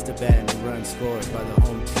 Blast a bat and run scored by the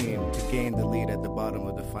home team to gain the lead at the bottom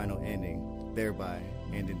of the final inning, thereby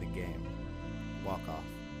ending the game. Walk off.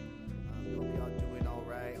 Hope y'all doing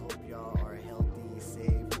alright. Hope y'all are healthy,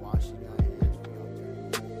 safe, washing your hands.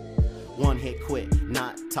 One hit quit,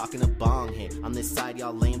 not talking a bong hit. On this side,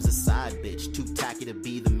 y'all lame's a side bitch. Too tacky to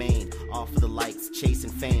be the main. All for the lights,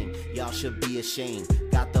 chasing fame. Y'all should be ashamed.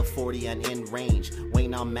 Got the 40 and in range.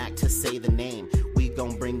 Waiting on Mac to say the name. We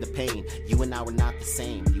gon' bring the pain. You and I were not the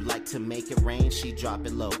same. You like to make it rain, she drop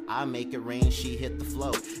it low. I make it rain, she hit the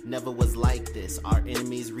flow. Never was like this. Our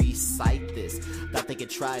enemies recite this. Thought they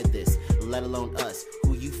could try this, let alone us.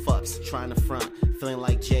 Who you fucks trying to front? Feeling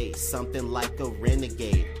like Jay, something like a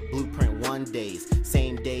renegade. Blueprint 1 days,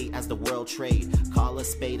 same day as the world trade. Call a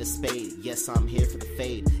spade a spade. Yes, I'm here for the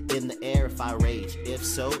fade. in the air if I rage. If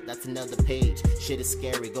so, that's another page. Shit is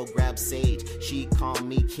scary, go grab Sage. She called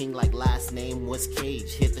me king like last name was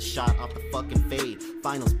Cage. Hit the shot off the fucking fade.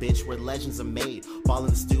 Finals, bitch, where legends are made. Ball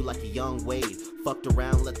in the stew like a young Wade. Fucked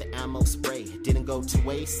around, let the ammo spray. Didn't go to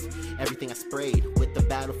waste. Everything I sprayed with the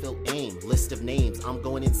battlefield aim. List of names, I'm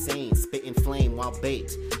going insane. Spitting flame while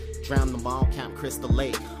baked. Drown them all, Camp Crystal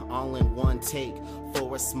Lake. All in one take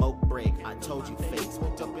for a smoke break. I told you face,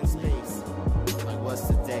 went up in space. Like what's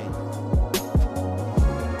today?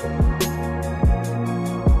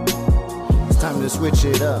 It's time to switch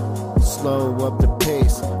it up, slow up the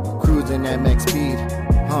pace. Cruising at max speed,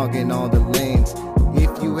 hogging all the lanes.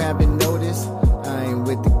 If you haven't noticed, I ain't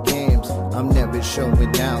with the games. I'm never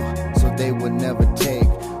showing out, so they would never take.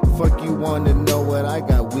 Fuck you wanna know what I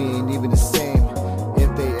got, we ain't even the same.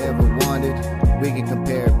 If they ever wanted, we can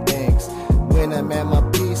compare banks. When I'm at my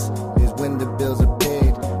peace, is when the bills are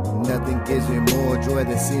paid. Nothing gives me more joy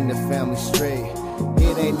than seeing the family straight.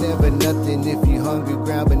 It ain't never nothing if you hungry,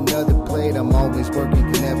 grab another plate. I'm always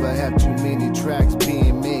working, can never have too many tracks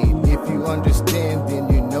being made. If you understand,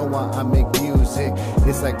 then you know why I make music.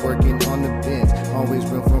 It's like working on the bench, always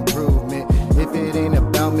room for improvement. If it ain't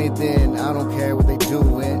about me, then I don't care what they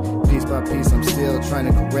doing. Piece by piece, I'm still trying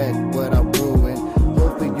to correct what I ruined.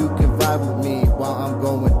 Hopefully you can vibe with me while I'm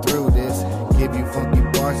going through this. Give you funky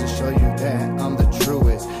bars to show you that I'm the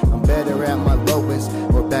truest. I'm better at my lowest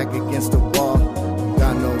or back against the wall.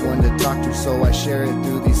 Got no one to talk to, so I share it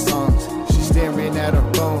through these songs. She's staring at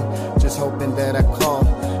her phone, just hoping that I call.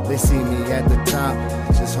 They see me at the top,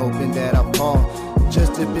 just hoping that I fall.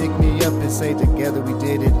 Just to pick me up and say together we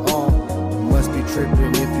did it all. Must be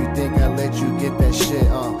tripping if you think I let you get that shit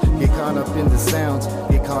off. Get caught up in the sounds,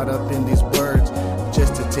 get caught up in these words.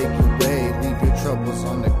 Just to take you away, leave your troubles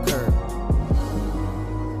on the curb.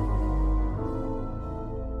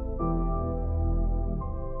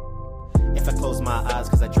 If I close my eyes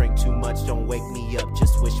cause I drank too much, don't wake me up,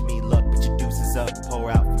 just wish me luck. Put your deuces up, pour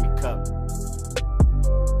out from your cup.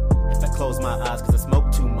 If I close my eyes cause I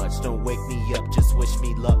smoke too much, don't wake me up, just wish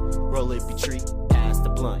me luck. Roll it, be treat, pass the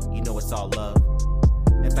blunt, you know it's all love.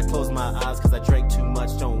 If I close my eyes cause I drank too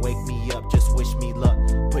much, don't wake me up, just wish me luck.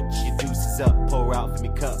 Put your deuces up, pour out from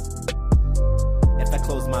your cup. If I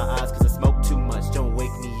close my eyes cause I smoke too much, don't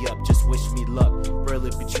wake me up, just wish me luck. Roll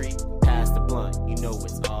it, be treat, pass the blunt, you know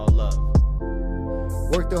it's all love.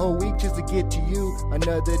 Work the whole week just to get to you.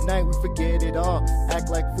 Another night we forget it all. Act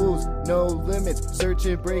like fools, no limits.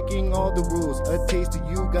 Searching, breaking all the rules. A taste of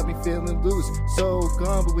you got me feeling loose. So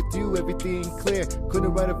gone, but with you everything clear.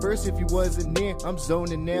 Couldn't write a verse if you wasn't near. I'm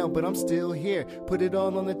zoning now, but I'm still here. Put it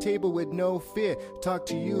all on the table with no fear. Talk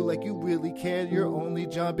to you like you really care. Your only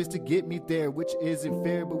job is to get me there, which isn't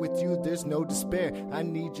fair. But with you there's no despair. I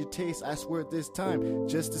need your taste, I swear this time.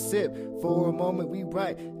 Just a sip, for a moment we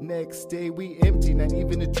bright. Next day we empty, not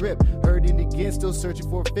even a drip. Hurting again, still searching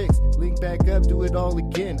for a fix. Link back up, do it all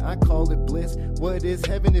again. I call it bliss. What is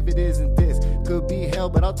heaven if it isn't this? Could be hell,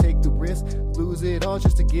 but I'll take the risk. Lose it all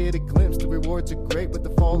just to get a glimpse. The rewards are great, but the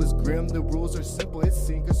fall is grim. The rules are simple, it's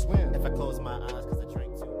sink or swim. If I close my eyes cause I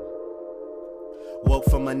drank too much. Woke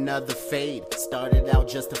from another fade, started out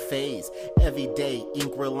just a phase. Every day,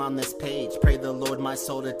 ink roll on this page. Pray the Lord my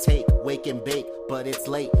soul to take. Wake and bake, but it's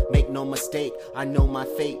late. Make no mistake, I know my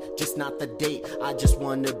fate, just not the date. I just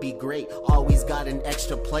wanna be great, always got an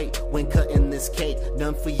extra plate. When cutting this cake,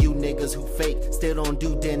 none for you niggas who fake. Still don't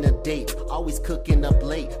do dinner dates, always cooking up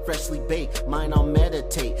late. Freshly baked, mine I'll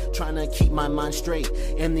meditate. Trying to keep my mind straight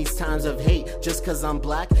in these times of hate. Just cause I'm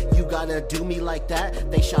black, you gotta do me like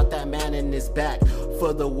that. They shot that man in his back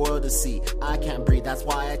for the world to see. I can't breathe, that's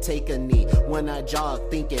why I take a knee. When I jog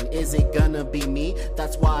thinking, is it gonna be me?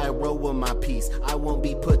 That's why I roll with my peace. I won't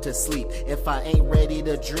be put to sleep if I ain't ready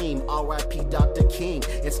to dream. R.I.P. Dr. King,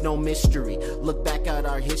 it's no mystery. Look back at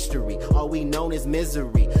our history, all we know is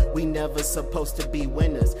misery. We never supposed to be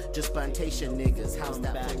winners, just plantation niggas. How's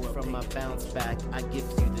that back from my bounce back? I give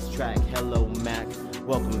you this track. Hello Mac,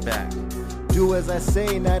 welcome back. Do as I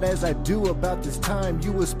say, not as I do. About this time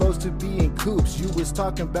you was supposed to be in coops. You was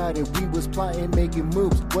talking about it, we was plotting, making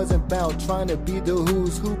moves. Wasn't about trying to be the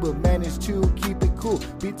who's who, but managed to keep it cool.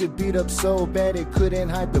 Beat the beat up so bad it couldn't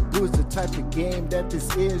hide the bruise. The type of game that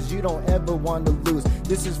this is, you don't ever want to lose.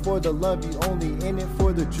 This is for the love, you only in it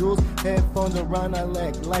for the jewels. Headphones around I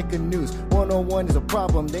like a noose. 101 is a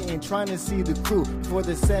problem, they ain't trying to see the crew. Before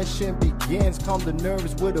the session begins, calm the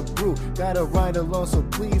nerves with a brew. Gotta ride alone, so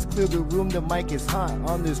please clear the room. The mic is hot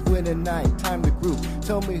on this winter night, time to groove.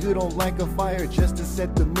 Tell me who don't like a fire just to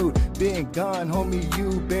set the mood. Being gone, homie,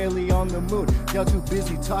 you barely on the mood. Y'all too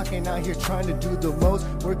busy talking out here trying to do the most.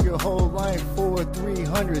 Work your whole life for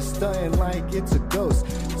 300, stunting like it's a ghost.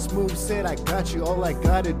 Smooth said, I got you, all I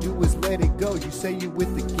gotta do is let it go. You say you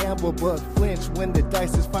with the gamble, but flinch when the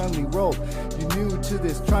dice is finally rolled. You new to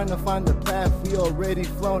this, trying to find the path we already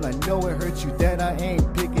flown. I know it hurts you that I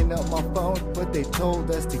ain't picking up my phone, but they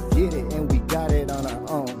told us to get it and we got it on our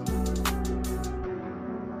own.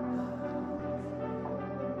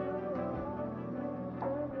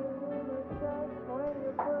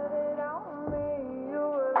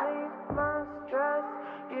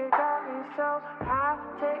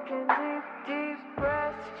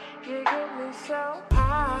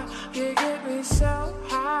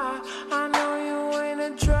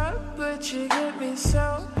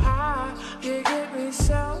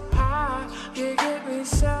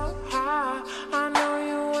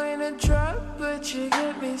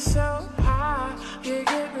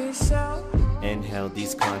 Inhale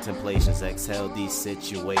these contemplations, exhale these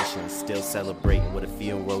situations. Still celebrating with a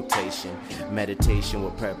feel rotation. Meditation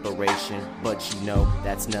with preparation, but you know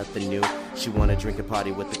that's nothing new. She wanna drink and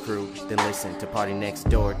party with the crew, then listen to Party Next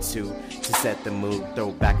Door too. To set the mood,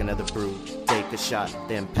 throw back another brew. Take a shot,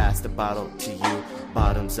 then pass the bottle to you.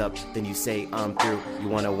 Bottoms up, then you say I'm through. You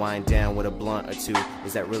wanna wind down with a blunt or two.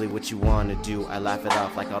 Is that really what you wanna do? I laugh it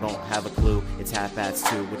off like I don't have a clue. It's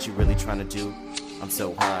 2:30. What you really trying to do? I'm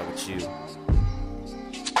so high with you.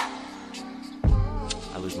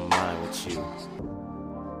 I lose my mind with you.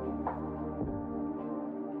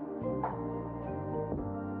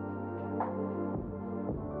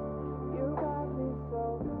 You got me so.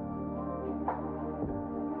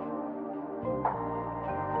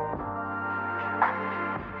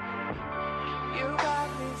 You got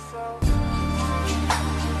me so.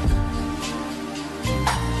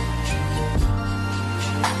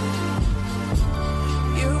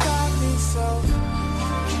 You got me so.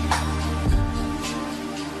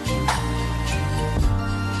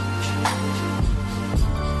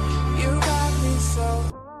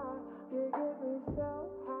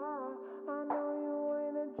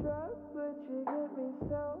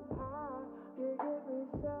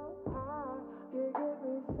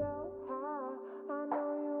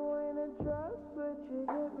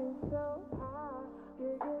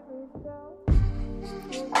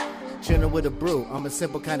 Chillin' with a brew, I'm a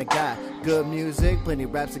simple kind of guy. Good music, plenty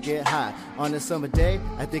raps to get high. On a summer day,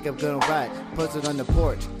 I think I'm gonna ride. Posted on the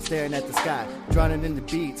porch, staring at the sky. Drowning in the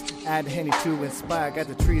beats, add Henny to inspire. Got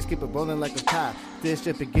the trees, keep it rolling like a tide. This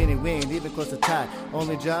just beginning, we ain't even close to tide.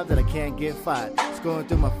 Only job that I can't get fired. Scrolling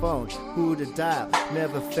through my phone, who to dial.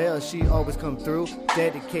 Never fails, she always come through.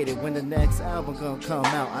 Dedicated when the next album gonna come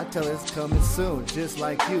out. I tell her it's coming soon, just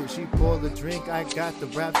like you. She poured the drink, I got the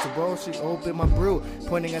raps to roll. She opened my brew,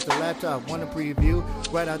 pointing at the laptop, wanna preview.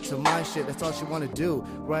 Right out to my shit, that's all she wanna do.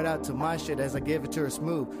 Right out to my shit as I give it to her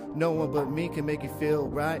smooth. No one but me can make you feel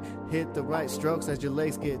right. Hit the right strokes as your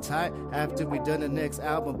legs get tight. After we done, the next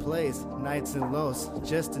album plays. Nights and lows,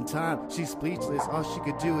 just in time. She's speechless, all she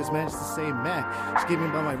could do is manage to say Mac. She gave me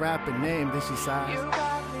by my rapper name, then she sighs. You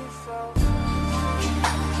got me so.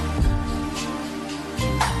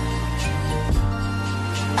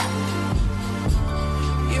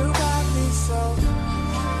 You got me so.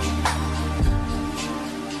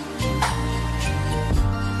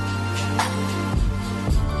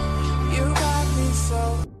 You got me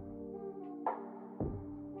so.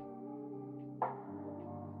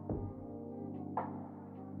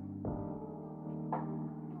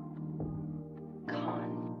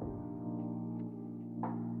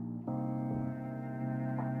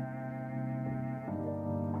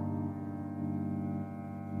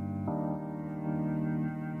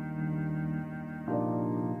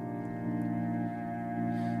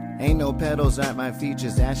 Ain't no pedals at my feet,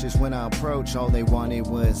 just ashes when I approach. All they wanted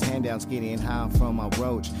was hand-downs, getting high from my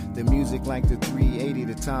roach. The music like the 380,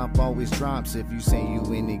 the top always drops. If you say you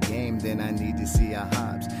in the game, then I need to see how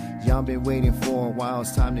hops. Y'all been waiting for a while,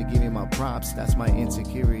 it's time to give me my props. That's my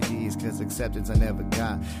insecurities, cause acceptance I never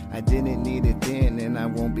got. I didn't need it then, and I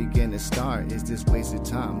won't begin to start. Is this wasted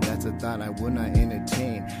time? That's a thought I would not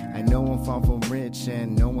entertain. I know I'm far from rich,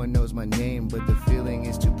 and no one knows my name, but the feeling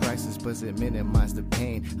is too priceless, plus it minimizes the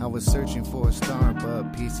pain. I was searching for a star,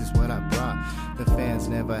 but peace is what I brought. The fans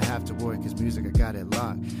never have to worry, cause music, I got it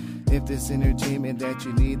locked. If this entertainment that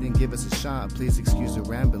you need, then give us a shot. Please excuse the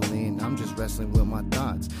rambling, I'm just wrestling with my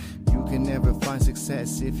thoughts. You can never find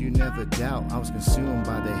success if you never doubt. I was consumed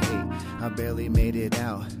by the hate, I barely made it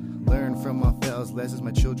out. Learn from my fails, lessons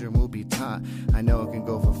my children will be taught. I know I can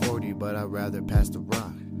go for 40, but I'd rather pass the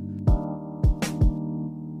rock.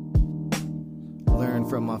 Learn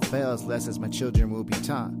from my fails, lessons my children will be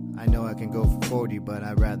taught. I know I can go for 40, but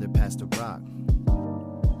I'd rather pass the rock.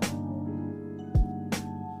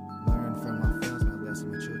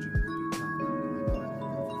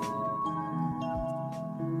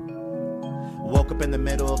 up in the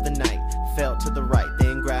middle of the night, fell to the right,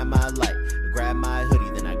 then grabbed my light, grabbed my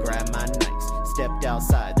hoodie, then I grabbed my knives, stepped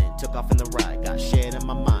outside, then took off in the ride, got shit in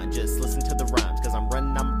my mind, just listen to the rhymes, cause I'm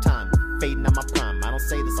running out my time, fading out my prime, I don't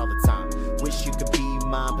say this all the time, wish you could be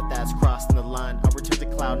mine, but that's crossing the line, I return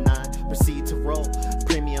to cloud 9, proceed to roll,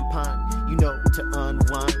 premium pine, you know, to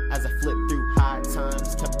unwind, as I flip through high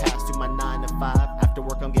times, to pass through my 9 to 5, after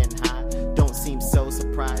work I'm getting high, don't seem so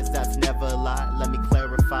surprised, that's never a lie, let me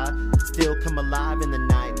clarify, still come alive in the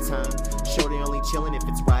nighttime, shorty only chillin' if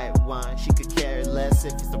it's right wine, she could care less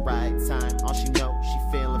if it's the right time, all she know,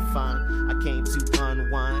 she feeling fine, I came to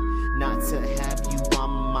unwind, not to have you on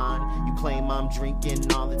my mind, you claim I'm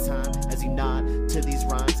drinking all the time, as you nod to these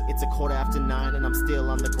rhymes, it's 9:15 and I'm still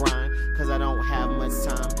on the grind, cause I don't have much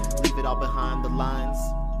time, leave it all behind the lines,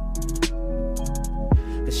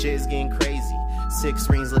 the shit is getting crazy, 6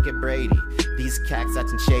 rings look at Brady, these cats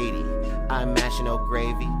acting shady, I'm mashing no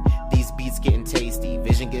gravy, these beats getting tasty,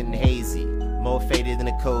 vision getting hazy, more faded than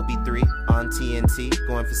a Kobe 3, on TNT,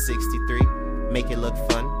 going for 63, make it look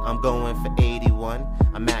fun, I'm going for 81,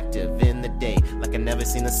 I'm active in the day, like I never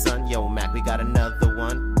seen the sun, yo Mac, we got another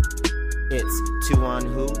one, it's 2 on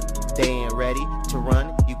who, they ain't ready to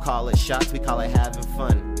run, you call it shots, we call it having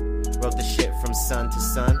fun, wrote the shit from sun to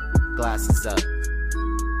sun, glasses up,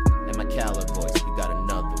 and my Cali voice, we got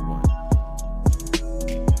another one.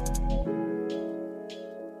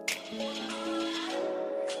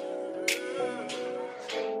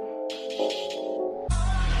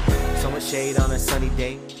 So much shade on a sunny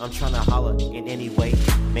day, I'm tryna holler in any way,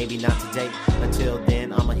 maybe not today, until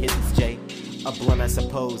then I'ma hit this J, a blunt I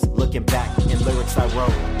suppose, looking back in lyrics I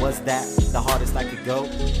wrote, was that the hardest I could go?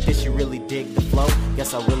 Did she really dig the flow?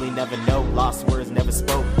 Guess I really never know, lost words never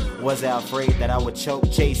spoke, was I afraid that I would choke,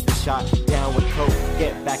 chase the shot down with coke,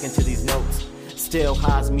 get back into these notes, still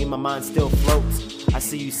highs me, my mind still floats, I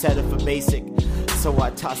see you set it for basic, so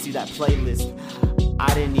I toss you that playlist,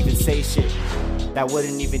 I didn't even say shit, that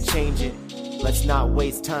wouldn't even change it, let's not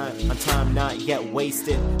waste time on time not yet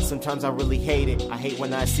wasted, sometimes I really hate it, I hate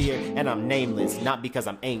when I see her and I'm nameless, not because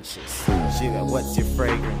I'm anxious, she got what's your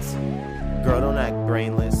fragrance, girl don't act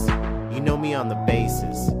brainless, you know me on the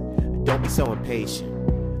basis, don't be so impatient,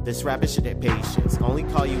 this rapid shit at patience, only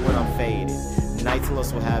call you when I'm faded, nights and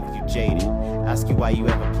lows will have you jaded, ask you why you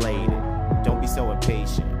ever played it, don't be so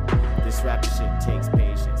impatient, this rapid shit takes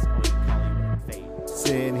patience, only call you when I'm faded.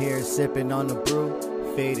 Sitting here sipping on the brew,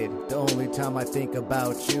 faded, the only time I think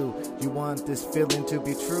about you. You want this feeling to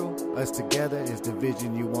be true? Us together is the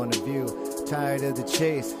vision you want to view. Tired of the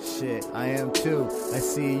chase? Shit, I am too. I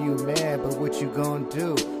see you mad, but what you gonna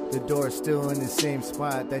do? The door's still in the same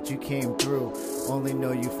spot that you came through. Only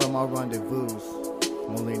know you from our rendezvous.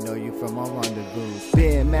 Only know you from our rendezvous.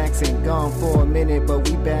 Ben Max ain't gone for a minute, but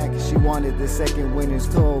we back. She wanted the second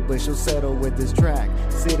winner's toll, but she'll settle with this track.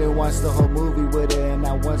 Sit and watch the whole movie with her and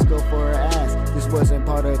not once go for her ass. This wasn't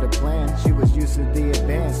part of the plan. She was used to the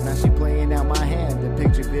advance. Now she playing out my hand. The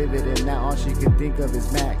picture vivid and now all she can think of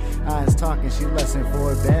is Mac. Eyes talking, she lusting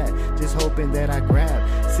for a bag. Just hoping that I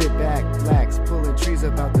grab. Sit back, relax, pulling trees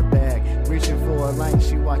about the bag. Reaching for a line,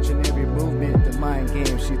 she watching every movement. The mind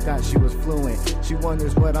game, she thought she was fluent. She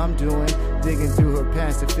wonders what I'm doing. Digging through her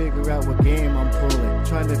past to figure out what game I'm pulling.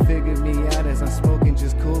 Trying to figure me out as I'm smoking,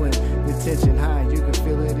 just cooling. The tension high, you can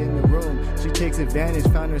feel it in the room. She takes advantage,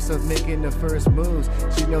 found herself making the first moves.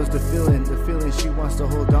 She knows the feeling she wants to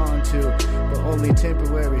hold on to. But only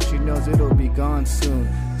temporary, she knows it'll be gone soon.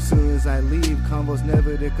 Soon as I leave, combos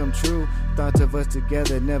never to come true. Thoughts of us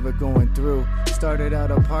together never going through. Started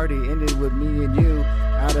out a party, ended with me and you.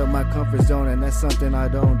 Out of my comfort zone, and that's something I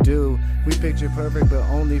don't do. We picture perfect, but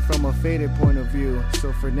only from a faded point of view.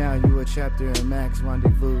 So for now, you a chapter in Max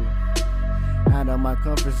Rendezvous. Out of my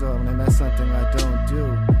comfort zone, and that's something I don't do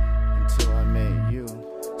until I met you.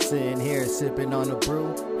 Sitting here sipping on a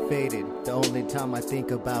brew, faded, the only time I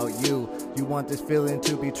think about you. You want this feeling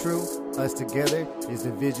to be true? Us together is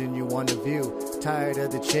the vision you want to view. Tired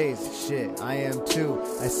of the chase, shit, I am too.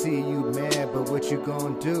 I see you mad, but what you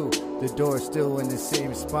gonna do? The door's still in the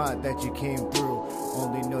same spot that you came through.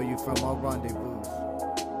 Only know you from our rendezvous.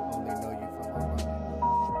 Only know you from our rendezvous.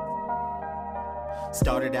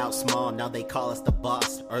 Started out small, now they call us the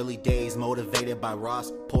boss. Early days motivated by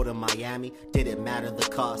Ross. Pulled to Miami, didn't matter the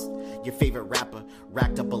cost. Your favorite rapper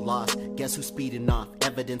racked up a loss. Guess who's speeding off?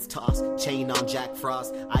 Evidence tossed. Chain on Jack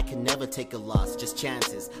Frost. I can never take a loss, just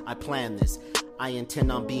chances. I plan this. I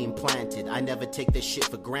intend on being planted. I never take this shit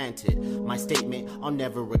for granted. My statement, I'll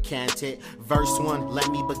never recant it. Verse 1, let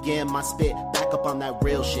me begin my spit. Back up on that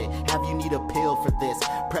real shit. Have you need a pill feel for this.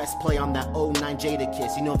 Press play on that 09 Jada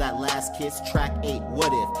Kiss. You know that last kiss? Track 8,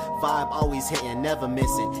 what if? Vibe always hitting, never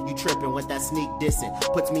missing. You tripping with that sneak dissing.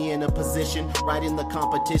 Puts me in a position, right in the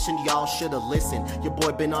competition. Y'all should've listened. Your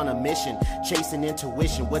boy been on a mission, chasing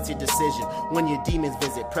intuition. What's your decision? When your demons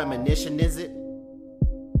visit, premonition is it?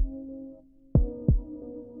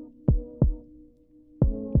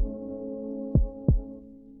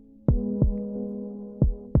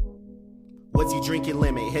 Was you drinking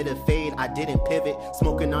limit? Hit a fade, I didn't pivot.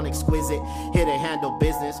 Smoking on exquisite, hit a handle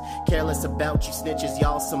business. Careless about you snitches,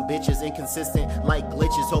 y'all some bitches. Inconsistent like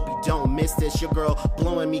glitches, hope you don't miss this. Your girl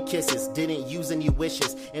blowing me kisses, didn't use any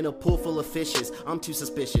wishes. In a pool full of fishes, I'm too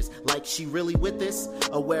suspicious. Like she really with this?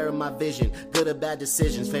 Aware of my vision, good or bad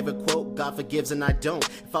decisions. Favorite quote, God forgives and I don't.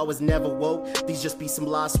 If I was never woke, these just be some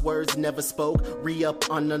lost words, never spoke.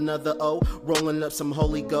 Re-up on another O, rolling up some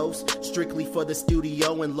Holy Ghost. Strictly for the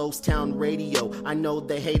studio and Lowestown Radio. I know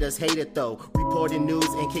the haters hate it though. Reporting news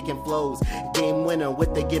and kicking flows. Game winner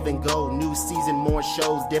with the give and go. New season, more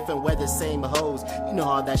shows. Different weather, same hoes. You know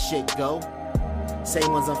how that shit go.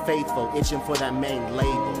 Same ones unfaithful, itching for that main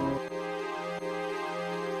label.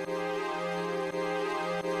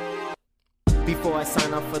 Before I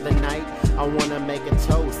sign off for the night, I wanna make a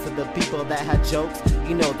toast to the people that had jokes.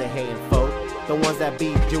 You know the hating folk. The ones that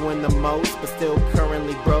be doing the most, but still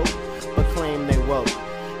currently broke, but claim they woke.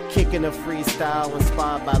 Kicking a freestyle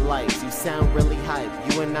inspired by likes. You sound really hype.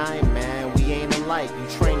 You and I, man, we ain't alike.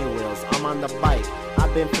 You training wheels, I'm on the bike.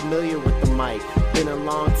 I've been familiar with the mic. Been a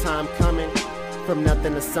long time coming. From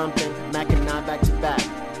nothing to something. Mac and I back to back.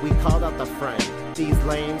 We called out the front. These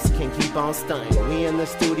lames can keep on stunting. We in the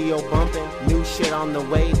studio bumping. New shit on the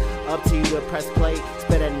way. Up to you to press play.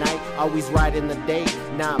 Spend at night, always ride in the day.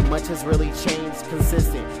 Not much has really changed.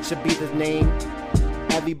 Consistent should be the name.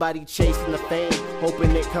 Everybody chasing the fame,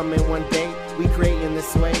 hoping it coming one day. We creating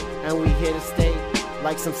this way, and we here to stay.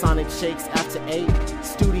 Like some Sonic shakes after 8.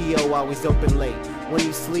 Studio always open late. When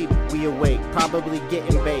you sleep, we awake. Probably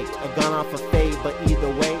getting baked, or gone off a fade. But either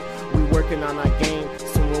way, we working on our game.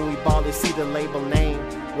 So when we ball, they see the label name.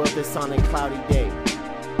 Wrote this on a cloudy day.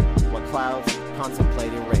 What clouds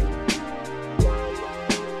contemplated rain.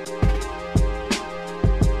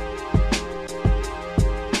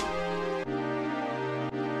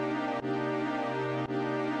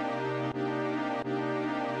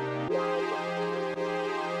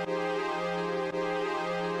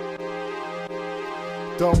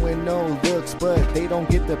 Throwing no looks, but they don't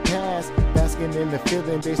get the pass. Basking in the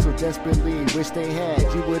feeling they so desperately wish they had.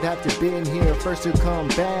 You would have to been here first to come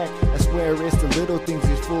back. I swear it's the little things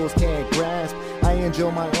these fools can't grasp. I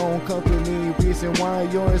enjoy my own company, reason why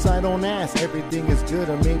yours I don't ask. Everything is good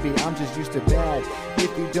or maybe I'm just used to bad.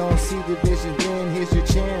 If you don't see the vision, then here's your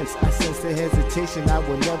chance. I sense the hesitation, I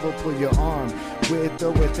will never pull your arm. With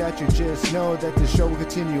or without you, just know that the show will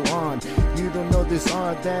continue on. You don't know this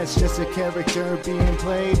art, that's just a character being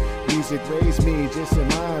played. Music raised me, just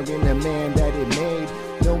admiring the man that it made.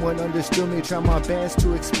 No one understood me, try my best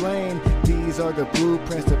to explain. These are the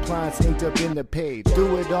blueprints, the plots inked up in the page.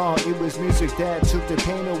 Through it all, it was music that took the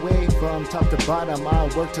pain away. From top to bottom,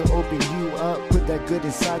 I work to open you up. Put that good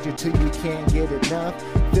inside you till you can't get enough.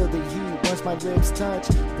 Feel the heat once my lips touch.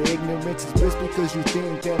 The ignorance is bliss because you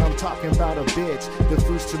think that I'm talking about a bitch. The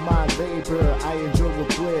fruits to my labor, I enjoy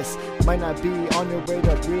with bliss. Might not be on your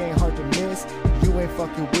radar, we ain't hard to miss. You ain't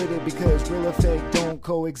fucking with it because real or fake don't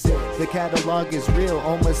coexist. The catalog is real,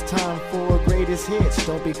 almost time for greatest hits.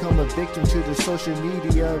 Don't become a victim to the social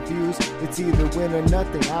media views. It's either win or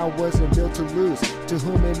nothing, I wasn't built to lose. To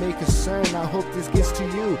whom it may concern, I hope this gets to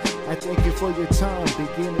you. I thank you for your time,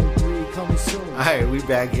 beginning 3 coming soon. Alright, we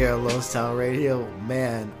back here on Lowestown Radio.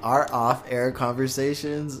 Man, our off-air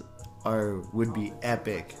conversations would be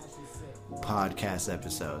epic podcast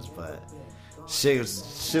episodes, but shit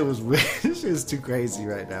was weird. Shit is too crazy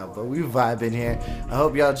right now, but we vibing here. I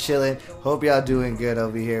hope y'all chilling. Hope y'all doing good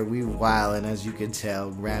over here. We wilding, as you can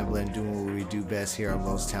tell, rambling, doing what we do best here on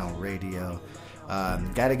Lowestown Radio.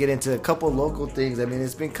 Got to get into a couple local things. I mean,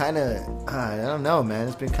 it's been kind of, I don't know, man.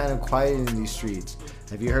 It's been kind of quiet in these streets.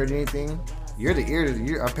 Have you heard anything? You're the ear to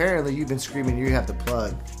ear. Apparently, you've been screaming. You have the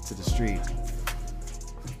plug to the street.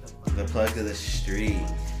 The plug to the street.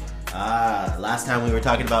 Last time we were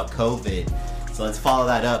talking about COVID. So let's follow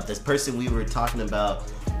that up. This person we were talking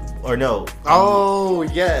about, or no. Oh,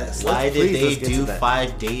 yes. Why did they do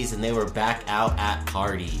 5 days and they were back out at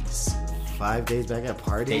parties? 5 days back at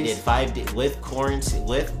parties? They did 5 days with quarantine,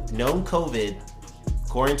 with known COVID,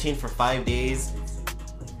 quarantine for 5 days,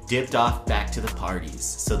 dipped off back to the parties.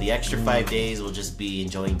 So the extra 5 days will just be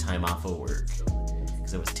enjoying time off of work.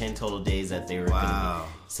 Because it was 10 total days that they were gonna be.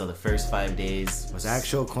 So the first 5 days Was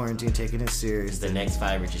actual quarantine, taking it serious. The next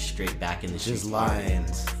 5 are just straight back in the streets. Just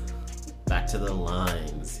lines. Back to the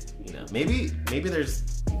lines. You know, maybe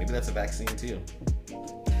that's a vaccine too.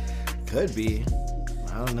 Could be.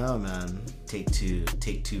 I don't know, man. Take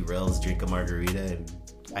two rails, drink a margarita, and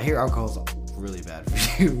I hear alcohol's really bad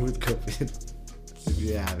for you with COVID.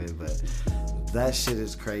 You have it, but that shit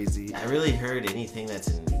is crazy. I really heard anything that's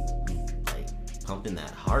in like pumping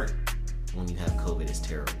that heart when you have COVID is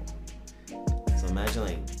terrible. So imagine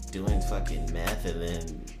like doing fucking meth and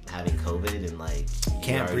then having COVID and like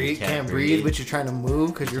can't breathe, but you're trying to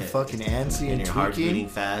move because you're fucking antsy and your heart's beating tweaking.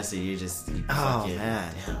 fast, and you Oh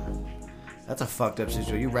man, that's a fucked up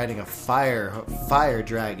situation. You're riding a fire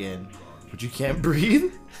dragon, but you can't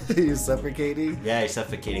breathe. You're suffocating. Yeah, you're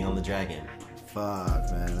suffocating on the dragon. Fuck,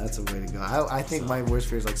 man, that's a way to go. I think my worst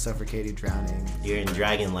fear is like suffocating, drowning. You're in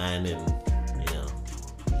Dragonland and,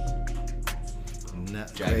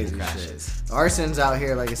 dragon Crazy crashes. Shit. Arson's out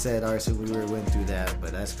here, like I said, we went through that,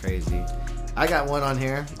 but that's crazy. I got one on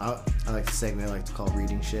here. I like the segment I like to call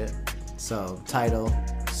reading shit. So, title,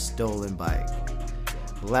 Stolen Bike.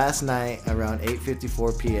 Last night, around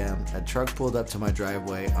 8:54 p.m., a truck pulled up to my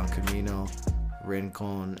driveway on Camino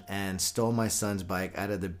Rincon and stole my son's bike out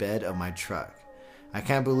of the bed of my truck. I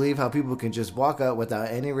can't believe how people can just walk up without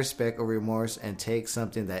any respect or remorse and take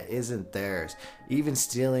something that isn't theirs, even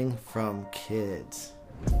stealing from kids.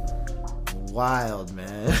 Wild,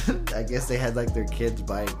 man. I guess they had like their kid's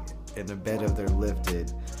bike in the bed of their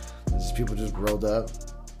lifted. Just people just rolled up,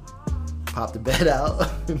 popped the bed out,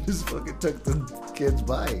 and just fucking took the kid's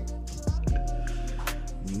bike.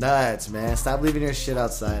 Nuts, man. Stop leaving your shit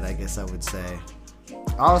outside, I guess I would say.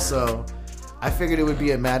 Also, I figured it would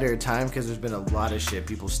be a matter of time because there's been a lot of shit.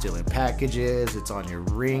 People stealing packages. It's on your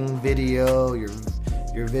Ring video, your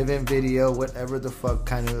Vivint video, whatever the fuck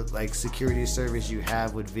kind of like security service you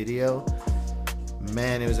have with video.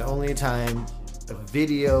 Man, it was the only time a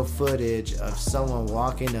video footage of someone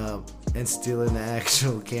walking up and stealing the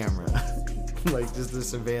actual camera. Like just the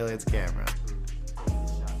surveillance camera.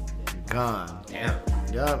 Gone. Damn.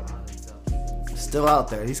 Yup. Still out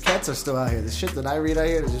there. These cats are still out here. The shit that I read out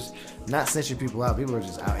here is just not snitching people out. People are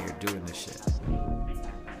just out here doing this shit.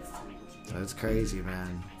 That's crazy,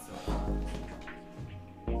 man.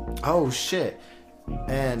 Oh shit.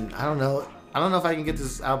 And I don't know if I can get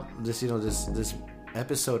this out, this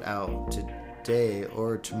episode out today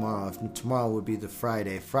or tomorrow. If tomorrow would be the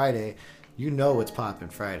Friday. Friday, you know what's popping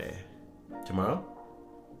Friday. Tomorrow?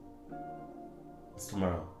 What's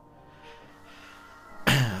tomorrow?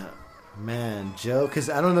 Man, Joe, because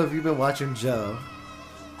I don't know if you've been watching Joe,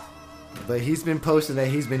 but he's been posting that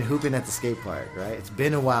he's been hooping at the skate park, right? It's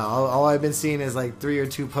been a while. All I've been seeing is like 3 or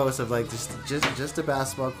 2 posts of like just a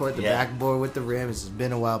basketball court, the backboard with the rim. It's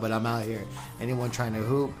been a while, but I'm out here. Anyone trying to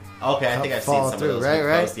hoop? Okay, I think I've seen some of those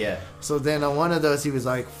posts, yeah. So then on one of those, he was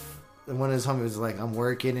like, one of his homies was like, I'm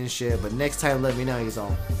working and shit, but next time let me know. He's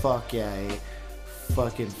all, fuck yeah,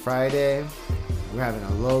 fucking Friday. We're having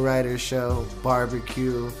a lowrider show,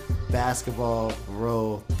 barbecue, basketball,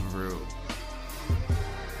 roll through.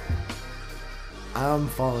 I'm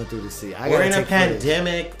falling through the sea. We're in a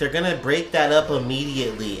pandemic. They're gonna break that up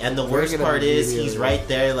immediately, and the worst part is he's right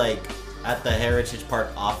there, like at the Heritage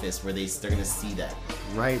Park office where they're gonna see that.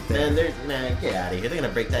 Right there. Man, get out of here. They're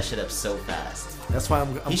gonna break that shit up so fast. That's why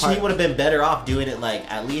he would have been better off doing it like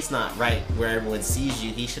at least not right where everyone sees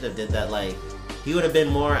you. He should have did that like. He would have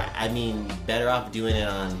been better off doing it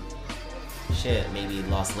on shit, maybe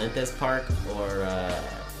Los Lentes Park or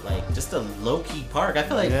like just a low-key park. I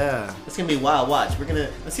feel like it's gonna be a wild watch.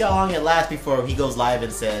 Let's see how long it lasts before he goes live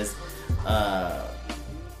and says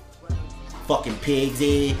fucking pigs,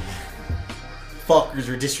 fuckers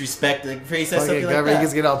were disrespected. He says something like that.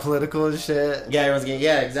 He's getting all political and shit. Yeah, everyone's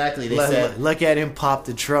getting, exactly. They said, look at him pop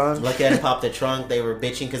the trunk. Look at him pop the trunk. They were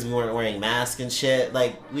bitching because we weren't wearing masks and shit.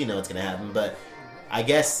 Like, we know what's gonna happen, but I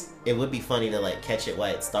guess it would be funny to like catch it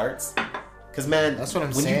while it starts. Cause man, that's what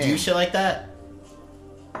I'm saying. When you do shit like that,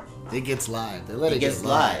 it gets live. They let it get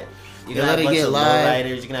live. You're gonna have a bunch of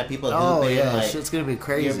lowriders. You're gonna have people hooping. Oh yeah, like, shit's gonna be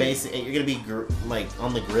crazy. You're gonna be like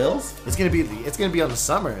on the grills. It's gonna be on the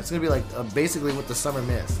summer. It's gonna be like basically what the summer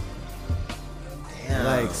missed. Damn.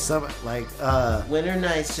 Like summer, winter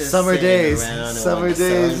nights, just summer days. Summer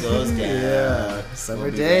days. The sun goes down, yeah,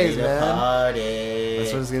 summer days, man. Party.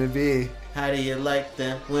 That's what it's gonna be. How do you like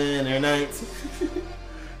them winter nights?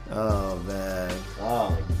 Oh man. Oh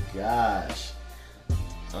my gosh.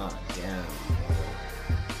 Oh damn.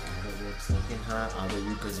 Looking hot, all the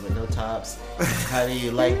Reapers with no tops. How do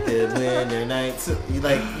you like the winter nights? You know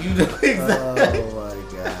exactly. Oh my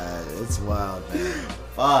god, it's wild, man.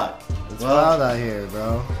 Fuck. It's wild out here,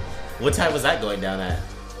 bro. What time was that going down at?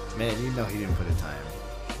 Man, you know he didn't put a time.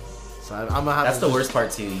 So I'm gonna have That's to the worst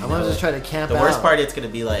part too. I'm gonna just try to camp out. The worst part, it's gonna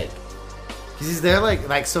be like, cause he's there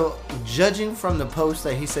like so. Judging from the post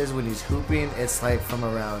that he says when he's hooping, it's like from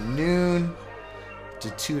around noon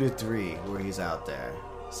to 2 to 3 where he's out there.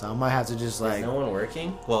 So I might have to just like. Is no one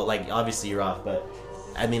working? Well, like obviously you're off, but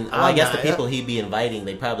I mean, I guess the people he'd be inviting,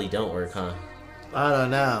 they probably don't work, huh? I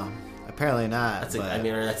don't know. Apparently not. That's a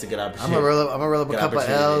good opportunity. I'm gonna roll up a couple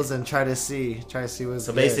L's and try to see what's.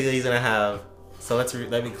 So basically, he's gonna have. So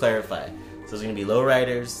let me clarify. So there's gonna be low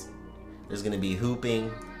riders. There's gonna be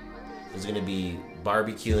hooping. There's gonna be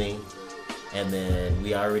barbecuing, and then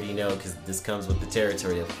we already know because this comes with the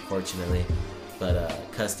territory, unfortunately. But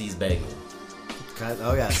Custy's begging.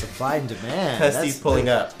 Oh yeah, supply and demand. Custy's pulling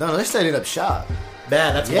up. No, they're setting up shop.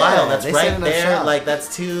 Man, that's wild. That's right there. Shop. Like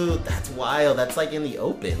that's wild. That's like in the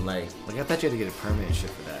open. Like I thought you had to get a permit and shit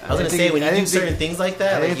for that. I was gonna say when you do certain things like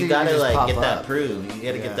that, like you gotta like get that proved. You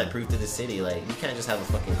gotta get that proof to the city. Like you can't just have a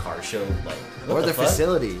fucking car show. Like or the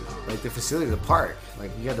facility, like the facility, the park.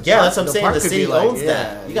 Like you got the that's what I'm saying. The city owns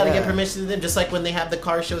that. Yeah, you gotta get permission to them, just like when they have the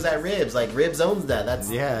car shows at Ribs. Like Ribs owns that. That's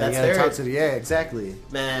you gotta talk to exactly.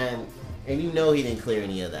 Man, and you know he didn't clear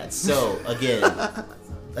any of that. So again.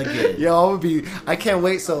 Yo, I can't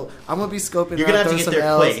wait. So I'm gonna be scoping. You're gonna have to get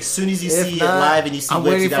there quick. As soon as you see it live and you see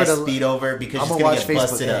Whips, you gotta speed over because you're gonna get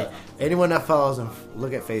busted up. Anyone that follows him,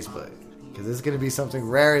 look at Facebook because it's gonna be something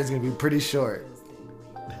rare. It's gonna be pretty short.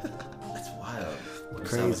 That's wild.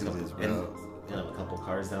 Crazy, bro. And have a couple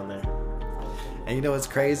cars down there. And you know what's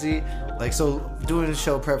crazy? Like, so doing a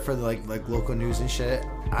show prep for like local news and shit.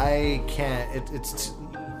 I can't. It's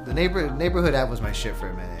the neighborhood app was my shit for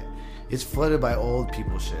a minute. It's flooded by old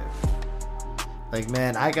people shit. Like,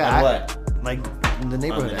 man, like the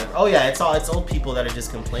neighborhood. Oh yeah, it's old people that are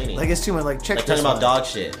just complaining. Like it's too much. Like check like this talking about dog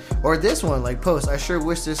shit. Or this one, like post. I sure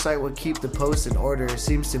wish this site would keep the posts in order. It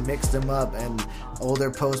seems to mix them up and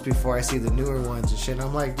older posts before I see the newer ones and shit. And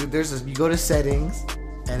I'm like, dude, you go to settings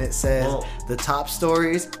and it says the top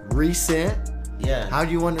stories recent. Yeah. How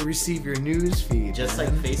do you want to receive your news feed? Just like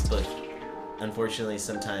Facebook. Unfortunately,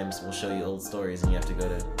 sometimes we'll show you old stories and you have to go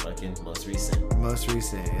to fucking most recent. Most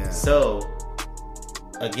recent, yeah. So,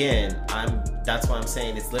 again, that's why I'm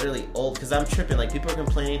saying it's literally old because I'm tripping. Like, people are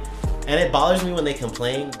complaining, and it bothers me when they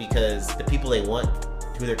complain because the people they want,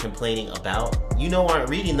 who they're complaining about, aren't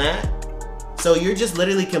reading that. So you're just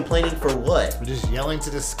literally complaining for what? We're just yelling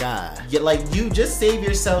to the sky. Yeah, like you just save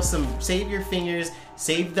your fingers,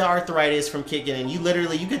 save the arthritis from kicking in.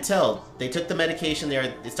 You could tell they took the medication.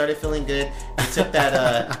 They started feeling good. They took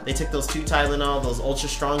that. They took those 2 Tylenol, those ultra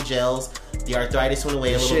strong gels. The arthritis went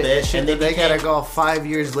away a little bit, and they gotta go 5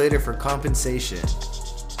 years later for compensation.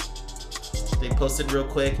 They posted real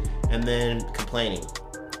quick and then complaining.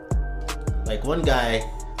 Like one guy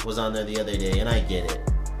was on there the other day, and I get it.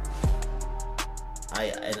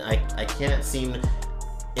 I can't seem.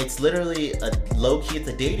 It's literally a low key. It's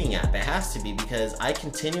a dating app. It has to be because I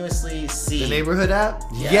continuously see the neighborhood app.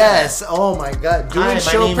 Yeah. Yes. Oh my god. Hi, my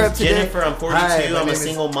name's Jennifer. I'm 42. I'm a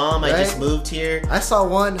single mom. Right? I just moved here. I saw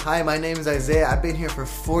one. Hi, my name is Isaiah. I've been here for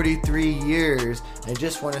 43 years. I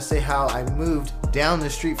just want to say how I moved down the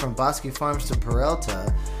street from Bosque Farms to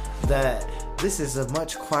Peralta. That this is a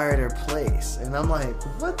much quieter place. And I'm like,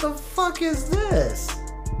 what the fuck is this?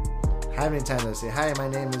 How many times I say, hi, my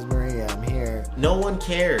name is Maria, I'm here. No one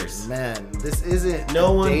cares. Man, this isn't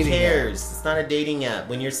No one cares. It's not a dating app.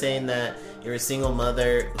 When you're saying that you're a single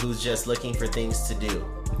mother who's just looking for things to do.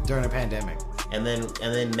 During a pandemic. And then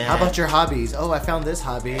mad. How about your hobbies? Oh, I found this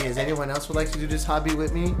hobby. Is anyone else would like to do this hobby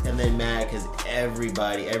with me? And then mad because every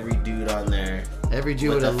dude on there. Every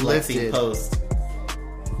dude with a flexing post.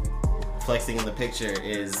 Flexing in the picture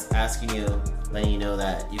is asking you, letting you know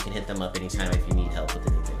that you can hit them up anytime if you need help with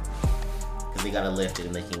anything. Because they gotta lift it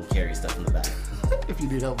and they can carry stuff in the back. If you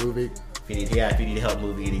need help moving. If you need help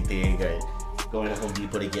moving anything, or going to Home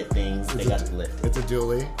Depot to get things, they got to lift. It's a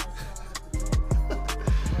dually.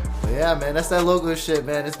 But yeah, man, that's that logo shit,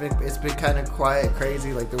 man. It's been kind of quiet,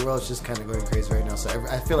 crazy. Like the world's just kind of going crazy right now. So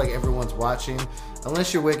I feel like everyone's watching,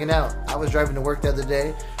 unless you're wigging out. I was driving to work the other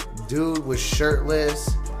day. Dude was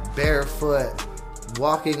shirtless, barefoot,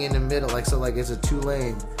 walking in the middle, like it's a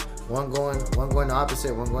 2-lane. One going the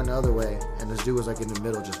opposite, one going the other way, and this dude was like in the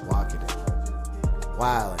middle, just walking it.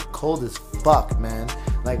 Wow, like cold as fuck, man.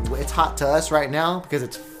 Like it's hot to us right now because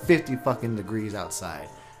it's 50 fucking degrees outside.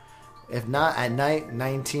 If not at night,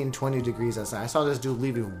 19, 20 degrees outside. I saw this dude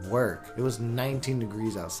leaving work. It was 19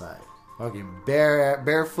 degrees outside. Fucking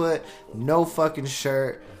barefoot, no fucking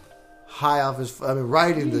shirt. high off his. I mean,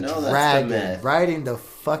 riding the that's the dragon, meth. riding the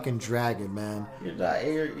fucking dragon, man. You're not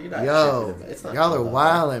Yo, tripping. It's not y'all are cool, though.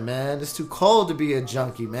 wildin', man. It's too cold to be a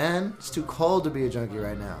junkie, man. It's too cold to be a junkie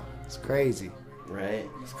right now. It's crazy. Right?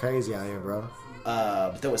 It's crazy out here, bro.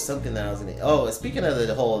 But there was something that I was gonna. Oh, speaking of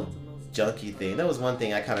the whole junkie thing, that was one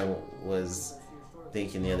thing I kind of was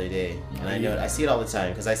thinking the other day, and I know I see it all the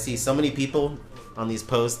time because I see so many people on these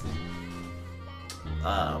posts,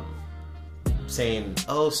 saying,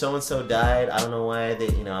 "Oh, so and so died. I don't know why they,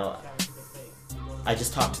 I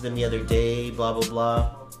just talked to them the other day. Blah blah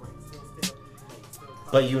blah."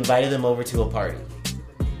 But you invited them over to a party.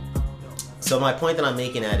 So my point that I'm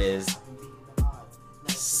making at is,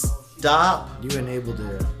 stop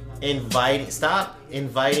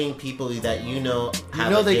inviting people that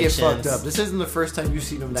have they get addictions fucked up. This isn't the first time you've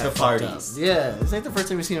seen them that to fucked parties. up. Yeah, this ain't the first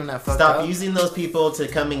time you've seen them that fucked up. Stop using those people to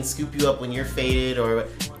come and scoop you up when you're faded, or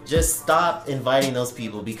just stop inviting those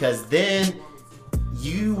people, because then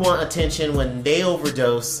you want attention when they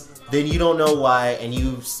overdose. Then you don't know why, and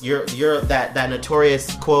you're that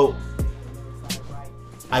notorious quote,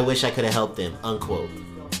 "I wish I could have helped them," unquote.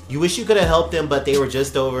 You wish you could have helped them, but they were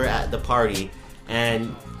just over at the party,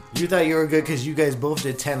 and you thought you were good because you guys both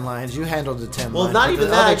did 10 lines. You handled the 10 lines. well, not even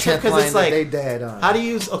that, because it's like, they dead on. how do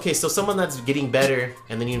you? Okay, so someone that's getting better,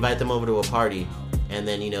 and then you invite them over to a party, and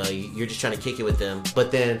then you're just trying to kick it with them.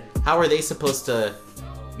 But then, how are they supposed to,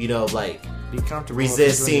 be comfortable resist doing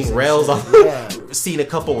the seeing same rails shit. seeing a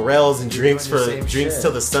couple rails and drinks doing the same shit.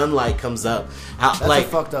 till the sunlight comes up? That's a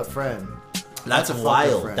fucked up friend. That's a fucked up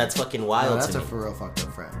wild. friend. That's fucking wild. That's to a me. for real fucked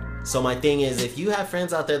up friend. So my thing is, if you have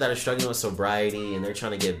friends out there that are struggling with sobriety and they're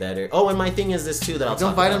trying to get better. Oh, and my thing is this too that I'll Don't talk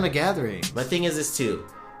invite about. them to gatherings. My thing is this too.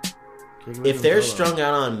 If they're strung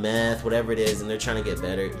out on meth, whatever it is, and they're trying to get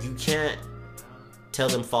better, you can't tell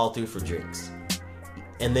them fall through for drinks,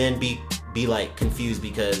 and then be like confused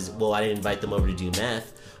because, well, I didn't invite them over to do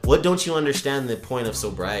meth. What don't you understand the point of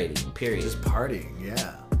sobriety? Period. Just partying,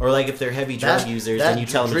 yeah. Or like if they're heavy drug users, then you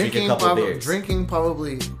tell them to drink a couple beers. Drinking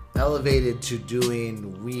probably elevated to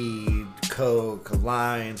doing weed, coke,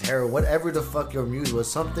 lines, heroin, whatever the fuck your muse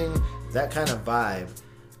was. Something that kind of vibe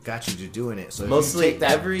got you to doing it. So Mostly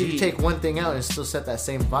if you take one thing out and still set that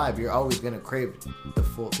same vibe, you're always gonna crave the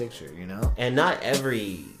full picture, you know? And not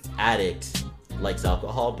every addict likes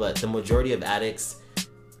alcohol, but the majority of addicts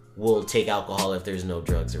will take alcohol if there's no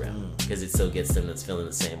drugs around, because it still gets them that's feeling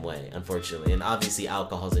the same way, unfortunately. And obviously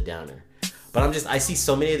alcohol's a downer. But I see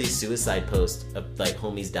so many of these suicide posts of like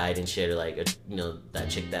homies died and shit, or like that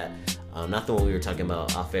chick that not the one we were talking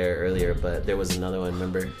about off air earlier, but there was another one.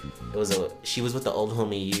 Remember, she was with the old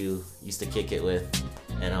homie you used to kick it with,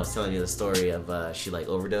 and I was telling you the story of she like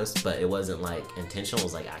overdosed, but it wasn't like intentional, it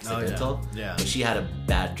was like accidental. Oh, yeah. But she had a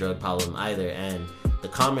bad drug problem either, and the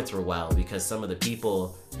comments were wild because some of the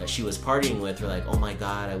people that she was partying with were like, "Oh my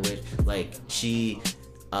god, I wish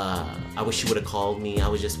I wish she would have called me. I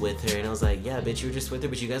was just with her." And I was like, "Yeah, bitch, you were just with her,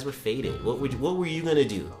 but you guys were faded. What were you gonna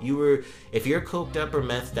do? If you're coked up or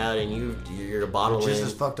methed out and you're a bottle Just in,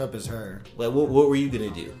 as fucked up as her. like, what were you gonna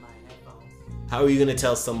do? How are you gonna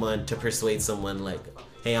tell someone to persuade someone like,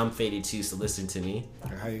 hey, I'm faded too, so listen to me?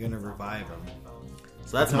 Or how are you gonna revive them?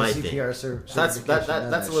 So that's my thing. That's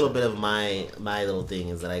a little shit. bit of my little thing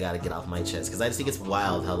is that I gotta get off my chest, because I just think it's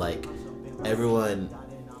wild how like everyone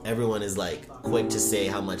is like quick to say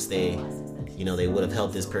how much they would have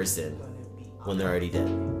helped this person when they're already dead.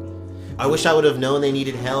 I wish I would have known they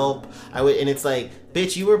needed help. And it's like,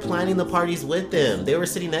 bitch, you were planning the parties with them. They were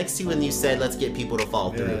sitting next to you when you said, let's get people to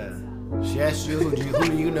fall through. Yeah. She asked you, who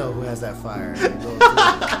do you know who has that fire?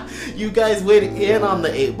 You guys went in on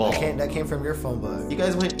the 8 ball. That came from your phone book. You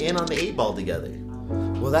guys went in on the 8 ball together.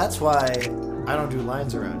 Well, that's why I don't do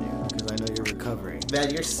lines around you, because I know you're recovering.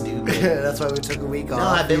 Man, you're stupid. That's why we took a week off. No,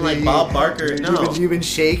 I've been like Bob Barker. No. You've been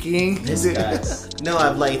shaking. This guy. No,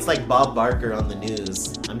 it's like Bob Barker on the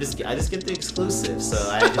news. I just get the exclusive, so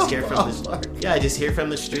I just hear from I just hear from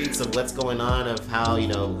the streets of what's going on, of how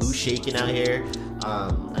who's shaking out here.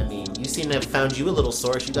 I mean, you seem to have found you a little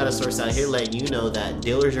source. You got a source out here letting you know that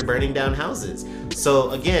dealers are burning down houses.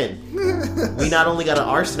 So again, we not only got an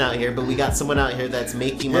arson out here, but we got someone out here that's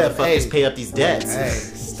making motherfuckers pay up these debts. Hey,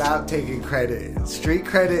 stop taking credit. Street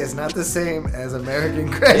credit is not the same as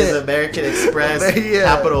American credit. It's American Express,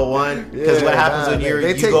 Capital One. Because what happens when you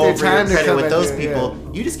go over your credit with those people,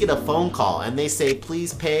 you just get a phone call and they say,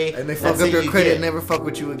 please pay. And they fuck up your credit and never fuck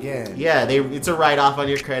with you again. Yeah, it's a write-off on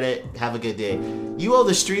your credit. Have a good day. You owe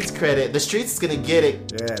the streets credit. The streets is going to get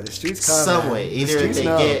it. Yeah, the streets some way. They're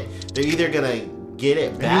either going to get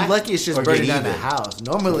it back. And you're lucky it's just burning down the house.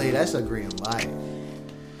 Normally, that's a green light.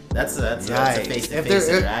 That's a Yikes. face-to-face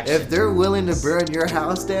interaction. If they're willing to burn your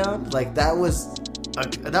house down, like that was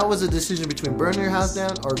a decision between burning your house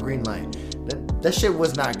down or green light. That shit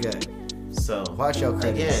was not good. So Watch your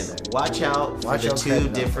credit. Again, watch out for Watch the your two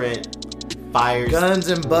credit. different fires. Guns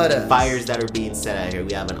and butter. Fires that are being set out here.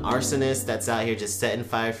 We have an arsonist that's out here just setting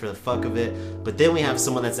fire for the fuck of it. But then we have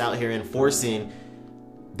someone that's out here enforcing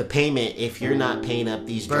the payment if you're not paying up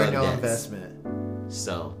these Burn drug your debts. investment.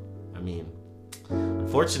 So, I mean,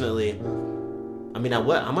 unfortunately, I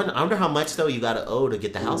wonder how much though you gotta owe to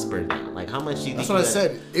get the house burned down. Like how much do you That's think? what I you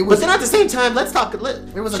said. gotta- It was. But then at the same time, let's talk. was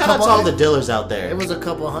a Shout out couple- to all the dealers out there. It was a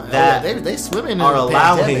couple hundred. That they swimming in are the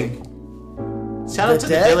pandemic. allowing. Shout out The to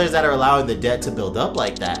debt? the dealers that are allowing the debt to build up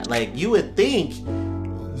like that. Like you would think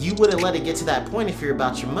you wouldn't let it get to that point if you're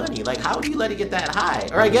about your money. Like how do you let it get that high?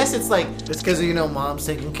 Or I guess it's like It's because mom's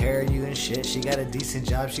taking care of you and shit. She got a decent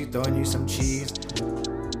job. She throwing you some cheese.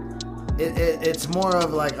 It's more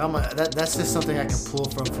of like that's just something I can pull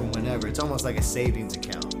from whenever. It's almost like a savings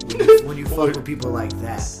account when you fuck with people like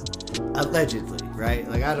that, allegedly, right?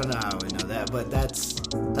 Like I don't know how I would know that, but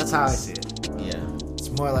that's how I see it. yeah.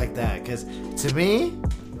 It's more like that because to me,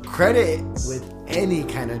 credit with any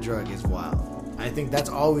kind of drug is wild. I think that's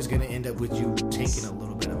always going to end up with you taking a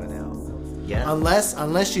little bit of an L. Yeah.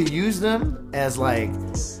 Unless you use them as like,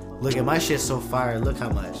 look at my shit so fire. Look how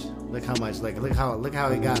much. Like look how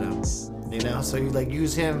he got him. So you like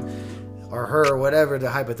use him or her or whatever the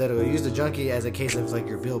hypothetical. Use the junkie as a case of like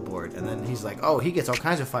your billboard, and then he's like, oh, he gets all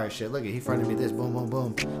kinds of fire shit. Look at he fronted me this, boom, boom,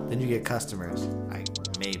 boom. Then you get customers.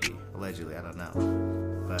 Maybe allegedly, I don't know.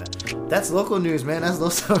 But that's local news, man. That's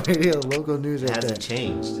Low Radio local news It right there. hasn't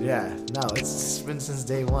changed. Yeah, no, it's been since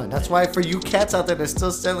day one. That's why for you cats out there that's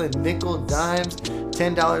still selling nickel dimes,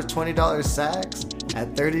 $10, $20 sacks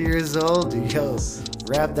at 30 years old, yo,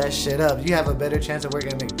 wrap that shit up. You have a better chance of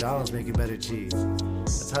working at McDonald's making better cheese.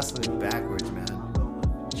 That's hustling backwards,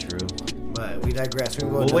 man. True. But we digress. We're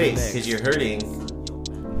going Well, to wait, the next. because you're hurting.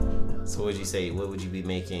 So what would you say? What would you be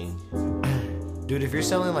making? Dude, if you're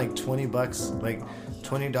selling like $20, like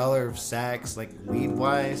 $20 sacks, like weed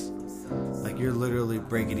wise, like you're literally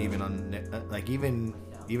breaking even on like even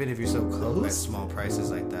if you're so close at small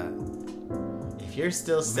prices like that. If you're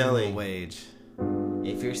still Minimum selling, wage.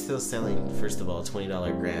 if you're still selling, first of all,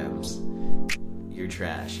 $20 grams, you're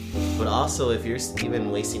trash. But also, if you're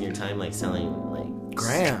even wasting your time like selling like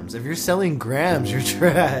Grams. If you're selling grams, you're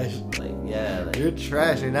trash. like yeah, like, You're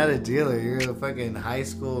trash. You're not a dealer. You're a fucking high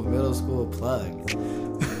school, middle school plug.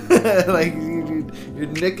 Like you're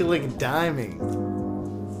nickel and diming.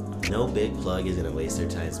 no big plug is gonna waste their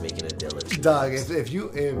time making a diligent. Dog, if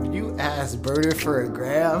you ask Burner for a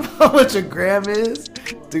gram, how much a gram is,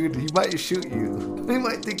 dude, he might shoot you. He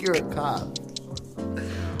might think you're a cop.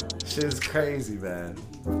 Shit is crazy, man.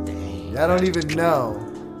 Dang. I don't even know.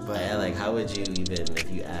 But Yeah, like how would you even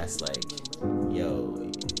if you asked like, yo,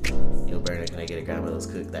 Burner, can I get a gram of those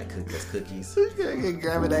cookies? you gotta get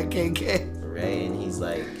grabbing that KK. Right? And he's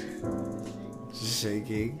like,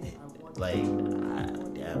 Shaking. like,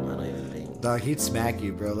 damn, I don't even think. Dog, he'd smack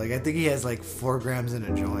you, bro. Like I think he has like 4 grams in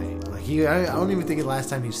a joint. Like I don't even think the last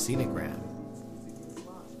time he's seen a gram.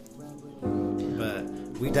 But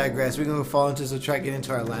we digress. We're gonna fall into try to get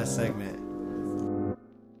into our last segment.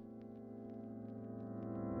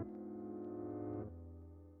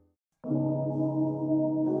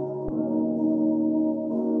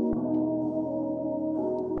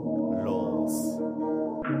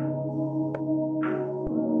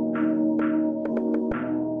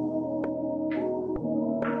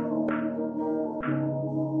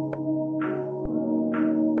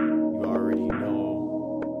 You already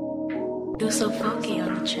know. You're so funky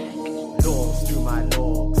on the track. Logs through my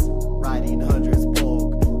logs, riding hundreds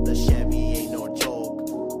bulk. The Chevy ain't no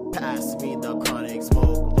joke. Pass me the chronic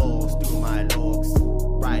smoke. Logs through my logs,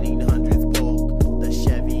 riding hundreds bulk. The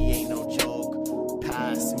Chevy ain't no joke.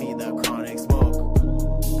 Pass me the chronic smoke.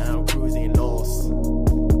 And I'm cruising lost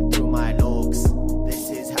through my logs. This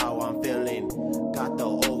is how I'm feeling. Got the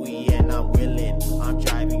OE and I'm willing. I'm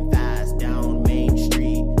driving fast down Main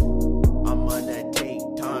Street. I'm gonna take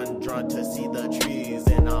Tundra to see the trees,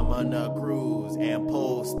 and I'm gonna cruise and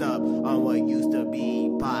post up on what used to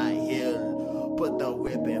be Pie Hill. Put the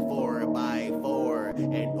whip in 4x4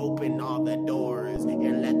 and open all the doors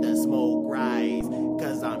and let the smoke rise,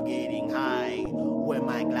 cause I'm getting high with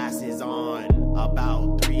my glasses on.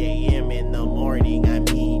 About 3 a.m. in the morning, I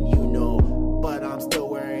mean, but I'm still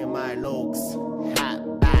wearing my Lokes. Hat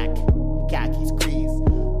back, khakis crease.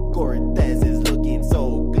 Cortez is looking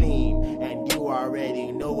so clean, and you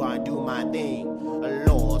already know I do my thing.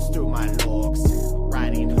 Lost through my logs,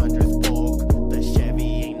 riding hundreds bulk. The Chevy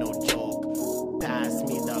ain't no joke. Pass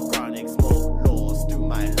me the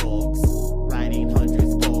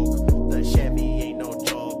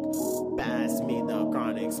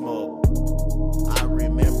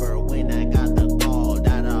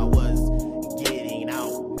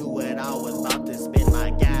about to spend my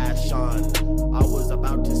gas on. I was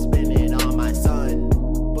about to spend it on my son.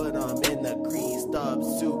 But I'm in the green stub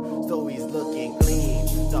suit, so he's looking clean.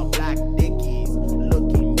 The black dickies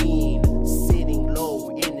looking mean. Sitting low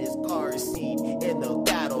in his car seat in the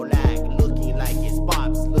Cadillac, looking like his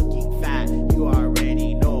pops, looking fat. You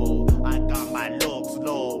already know I got my looks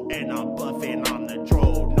low and I'm buffing on the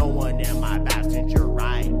road. No one in my passenger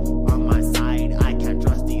ride. On my side, I can't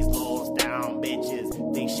trust these lows down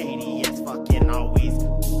bitches. They shady as fucking always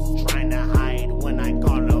trying to hide when I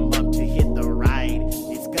call them up to hit the ride.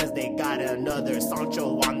 It's cause they got another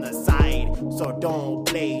Sancho on the side. So don't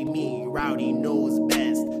play me, Rowdy knows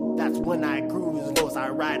best. That's when I cruise lows, I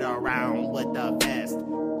ride around with the vest.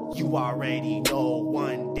 You already know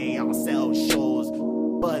one day I'll sell shows,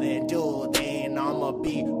 but until then I'ma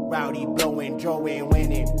be rowdy, blowing, drawing,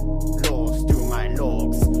 winning. Lows through my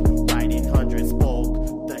logs, riding 100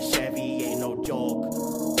 spoke. The Chevy ain't no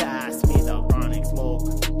joke. Pass me the chronic smoke.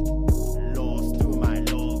 Lows through my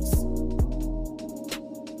logs.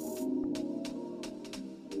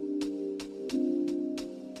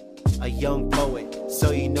 A young poet,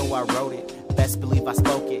 so you know I wrote it. Best believe I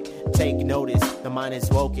spoke it. Take notice, the mind is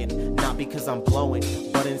woken. Not because I'm blowing,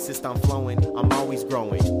 but insist I'm flowing. I'm always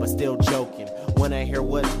growing, but still joking. When I hear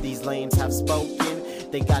what these lanes have spoken,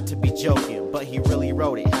 they got to be joking. But he really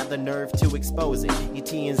wrote it, had the nerve to expose it.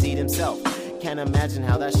 E.T. and Z himself. Can't imagine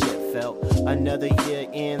how that shit felt. Another year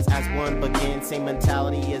ends as one begins. Same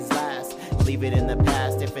mentality as last. Leave it in the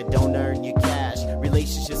past if it don't earn you cash.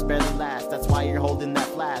 Relationships barely last, that's why you're holding that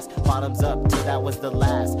flask. Bottoms up till that was the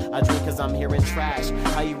last. I drink cause I'm hearing trash.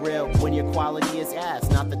 How you real when your quality is ass?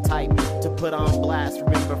 Not the type to put on blast.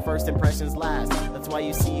 Remember first impressions last. That's why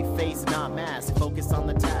you see face not mask. Focus on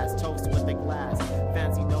the task, toast with the glass.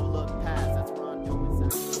 Fancy no look past, that's where I'm doing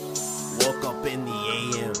sound. Woke up in the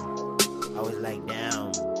AM, I was like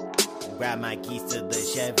down. Grabbed my keys to the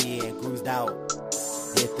Chevy and cruised out.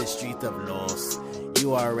 Hit the streets of Los.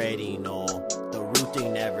 You already know the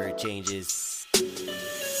routine never changes.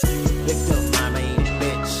 Victim, I mean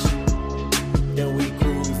bitch. Then we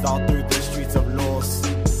cruise all through the streets of Los.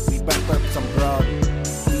 We burp some grub. We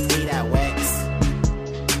ate at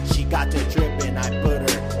Wex. She got to tripping, I put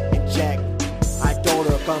her in check. I told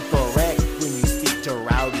her come correct when you speak to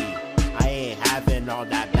Rowdy. I ain't having all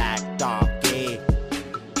that back talk, eh?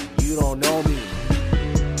 You don't know me.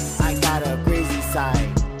 I got a crazy side.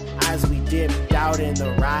 As we dipped out in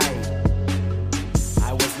the ride,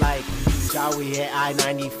 I was like, shall we hit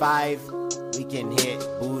I-95? We can hit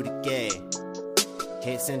Boudique.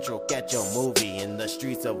 Hit Central, catch a movie in the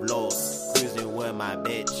streets of Los. Cruising with my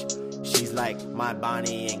bitch. She's like my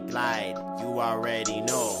Bonnie and Clyde. You already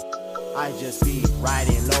know. I just be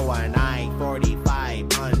riding low on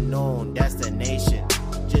I-45. Unknown destination.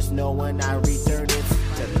 Just know when I return it's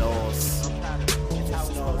to Los.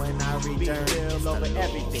 When I return, feel over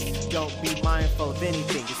everything. Don't be mindful of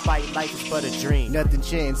anything, despite life is but a dream. Nothing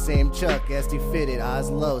changed, same Chuck, SD fitted, eyes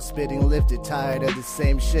low, spitting lifted, tired of the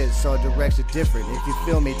same shit, so direction different. If you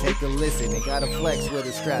feel me, take a listen. It gotta flex with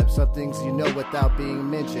a strap, some things you know without being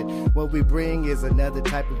mentioned. What we bring is another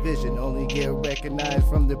type of vision. Only get recognized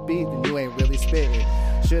from the beat, then you ain't really spitting.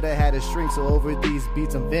 Should've had a shrink, so over these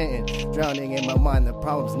beats I'm venting. Drowning in my mind, the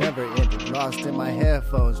problems never ended. Lost in my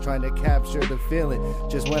headphones, trying to capture the feeling.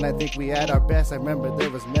 Just when I think we at our best, I remember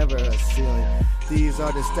there was never a ceiling. These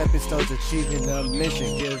are the stepping stones achieving the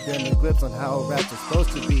mission. Give them a glimpse on how raps are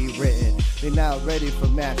supposed to be written. They not ready for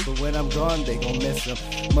match, but when I'm gone, they gon' miss them.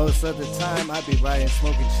 Most of the time, I be riding,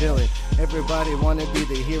 smoking, chilling. Everybody wanna be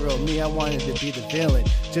the hero, me, I wanted to be the villain.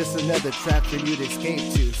 Just another track for you to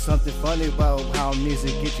escape to. Something funny about how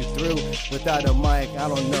music gets you through. Without a mic, I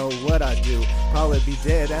don't know what I do. Probably be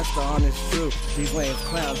dead, that's the honest truth. These lame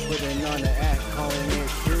clowns putting on the act, calling it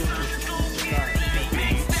true.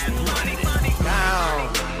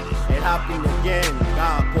 Down. It happened again.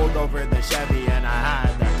 Got pulled over the Chevy and I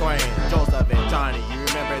had the twin, Joseph and Johnny. You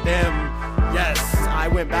remember them? Yes, I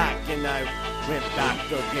went back and I went back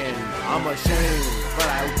again. I'm ashamed, but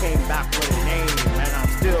I came back with a name. And I'm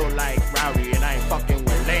still like Rowdy and I ain't fucking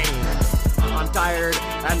with lame. I'm tired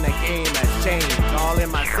and the game has changed. All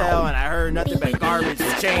in my cell and I heard nothing but garbage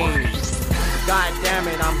and change. God damn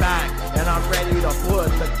it, I'm back and I'm ready to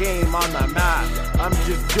put the game on the map. I'm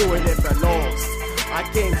just doing it for Los. I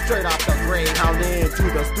came straight off the Greyhound into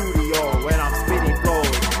the studio when I'm spitting flows.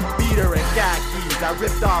 Beater and khakis, I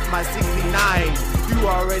ripped off my 69. You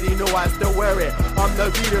already know I still wear it. I'm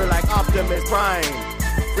the beater like Optimus Prime.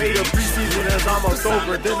 Raider preseason is almost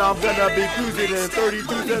over, then I'm gonna be cruising in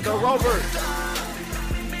 32 to the Rover.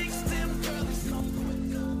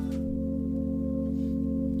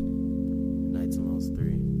 Nights almost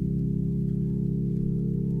 3.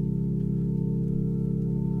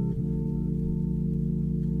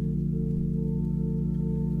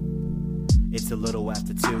 It's a little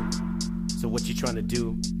after 2. So what you trying to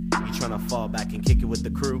do? You trying to fall back and kick it with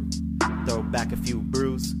the crew? Throw back a few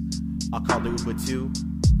brews? I'll call the Uber too.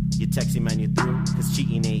 You texting, man, you through? Cause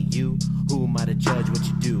cheating ain't you. Who am I to judge what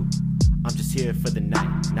you do? I'm just here for the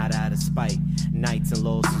night, not out of spite. Nights and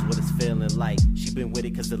lows is what it's feeling like. She been with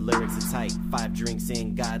it cause the lyrics are tight. 5 drinks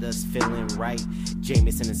in, got us feeling right.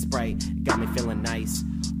 Jameson and Sprite, got me feeling nice.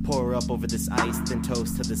 Pour up over this ice, then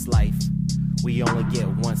toast to this life. We only get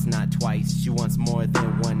once, not twice. She wants more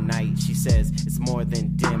than one night. She says it's more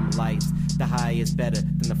than dim lights. The high is better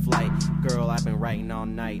than the flight. Girl, I've been writing all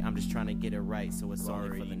night. I'm just trying to get it right, so it's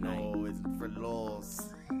only for the night. It's for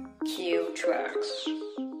Lols. Q Tracks.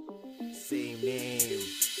 Same name.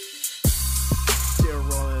 Still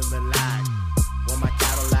rolling the lag. What my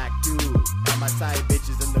Cadillac do? Got my side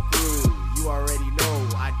bitches in the crew. You already know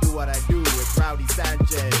I do what I do. It's Rowdy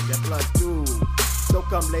Sanchez and +2. They'll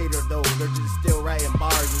come later though, they're just still writing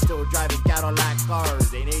bars and still driving Cadillac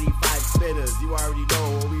cars. Ain't 85 spitters, you already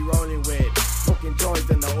know what we rolling with. Smoking joints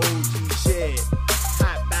in the OG shit.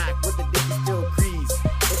 Hot back with the dicky still crease.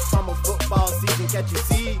 It's almost football season, can't you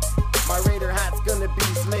see? My Raider hat's gonna be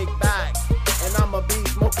slick back. And I'ma be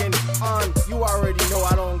smoking on, you already know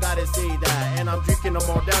I don't gotta say that. And I'm drinking a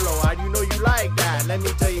Modelo, I do know you like that. Let me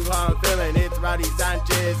tell you how I'm feeling, it's Rowdy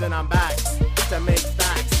Sanchez and I'm back to make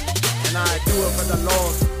stacks. And I do it for the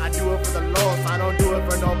lost, I do it for the lost. I don't do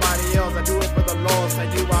it for nobody else, I do it for the lost.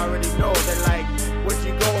 And you already know that like, what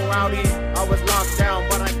you go Rowdy? I was locked down,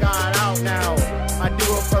 but I got out now. I do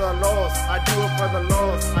it for the lost, I do it for the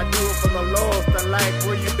lost. I do it for the lost. And like,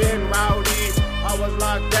 where you been Rowdy? I was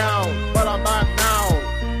locked down, but I'm back now.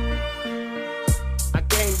 I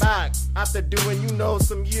came back after doing, you know,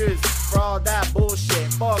 some years for all that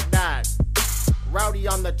bullshit. Fuck that. Rowdy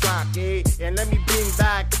on the track, eh? And let me bring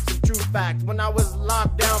back some true facts. When I was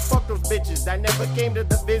locked down, fuck those bitches that never came to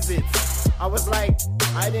the visits. I was like,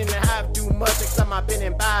 I didn't have too much except my pen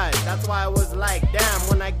and bag. That's why I was like, damn,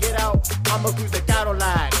 when I get out, I'ma cruise the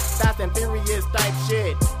Cadillac. Fast and Furious type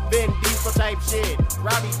shit, Vin Diesel type shit,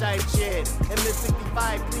 Rowdy type shit, and the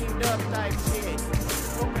 65 cleaned up type shit.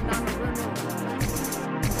 Smoking on the river.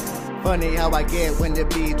 Funny how I get when the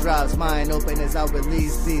beat drops. Mind open as I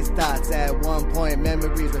release these thoughts. At one point,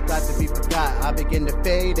 memories were thought to be forgot. I begin to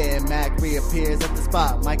fade and Mac reappears at the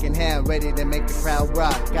spot. Mic in hand, ready to make the crowd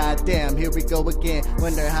rock. Goddamn, here we go again.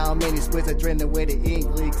 Wonder how many squids are draining where the ink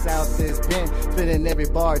leaks out this pen. Spitting every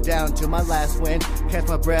bar down to my last win. Catch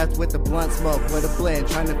my breath with the blunt smoke with a blend.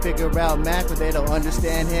 Trying to figure out Mac, but they don't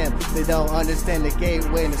understand him. They don't understand the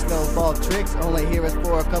gateway and the snowball tricks. Only hear us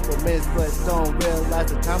for a couple minutes, but don't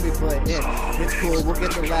realize the time we put in. It's cool, we'll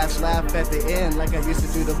get the last laugh at the end, like I used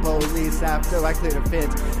to do the police after I cleared a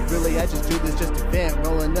fence. Really, I just do this just to vent,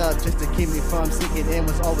 rolling up just to keep me from sinking in.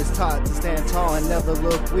 Was always taught to stand tall and never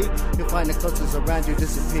look weak. You'll find the closest around you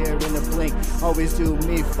disappear in a blink. Always do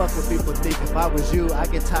me, fuck what people think. If I was you, I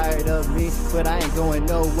get tired of me, but I ain't going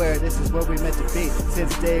nowhere. This is where we meant to be.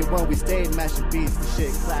 Since day one, we stayed mashing beats. The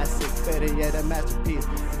shit classic, better yet a masterpiece.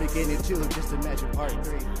 The beginning too, just imagine part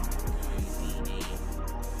 3.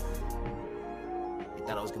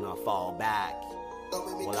 Thought I was gonna fall back.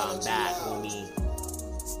 Well, I'm back, homie.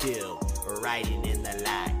 Still riding in the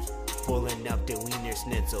lack. Pulling up the Wiener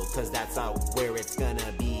Schnitzel, cause that's where it's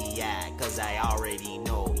gonna be at. Cause I already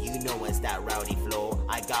know, you know it's that Rowdy flow.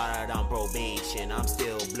 I got it on probation, I'm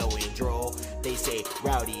still blowing dro. They say,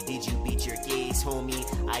 Rowdy, did you beat your case, homie?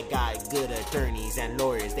 I got good attorneys and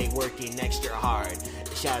lawyers, they working extra hard.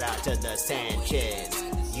 Shout out to the Sanchez.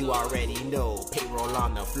 You already know, payroll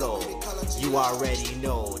on the floor. You already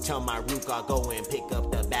know, tell my Ruka go and pick up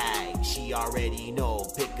the bag. She already know,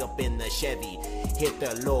 pick up in the Chevy. Hit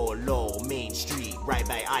the low, Main Street, right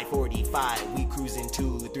by I-45. We cruising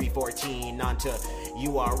to 314 onto,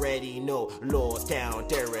 you already know, Lowe's Town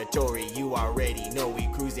territory. You already know, we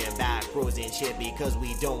cruising back roads and shit because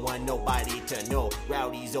we don't want nobody to know.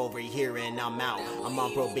 Rowdy's over here and I'm out. I'm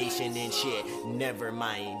on probation and shit. Never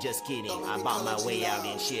mind, just kidding. I bought my way out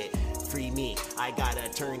and shit. Free me, I got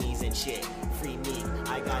attorneys and shit. Free me,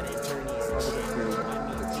 I got attorneys and shit.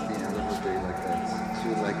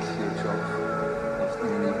 Like your job in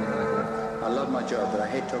an evening like that. I love my job, but I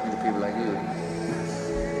hate talking to people like you.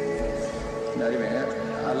 No, anyway,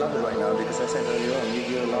 I love it right now because I said earlier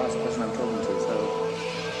on, you're the last person I'm talking to, so.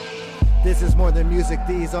 This is more than music,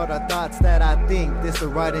 these are the thoughts that I think. This the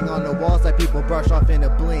writing on the walls that people brush off in a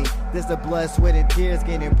blink. This the blood, sweat, and tears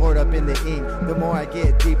getting poured up in the ink. The more I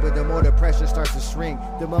get deeper, the more the pressure starts to shrink.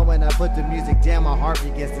 The moment I put the music down, my heart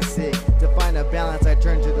begins to sink. To find a balance, I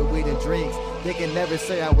turn to the weed and drinks. They can never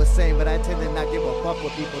say I was sane, but I tend to not give a fuck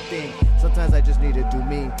what people think. Sometimes I just need to do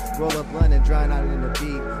me. Roll a blunt and drown out in the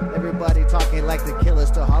beat. Everybody talking like the killer,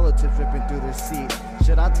 still hollow tips ripping through their seat.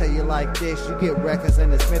 Shit, I'll tell you like this, you get reckless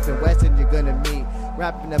in the Smith & Wesson you're gonna meet.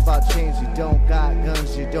 Rapping about chains you don't got,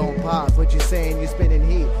 guns you don't pop, but you saying you spinning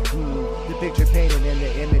heat. The picture painted and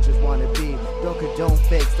the image is wanna be. Don't condone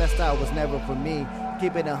fakes, that style was never for me.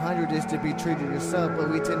 Keep it 100 is to be true to yourself, but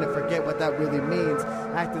we tend to forget what that really means.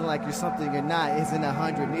 Acting like you're something you're not isn't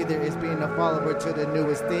 100, neither is being a follower to the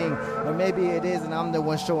newest thing. Or maybe it is and I'm the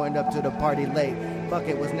one showing up to the party late. Fuck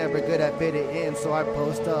it, was never good at fitting in, so I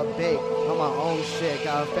post up bake. On my own shit,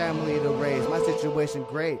 got a family to raise, my situation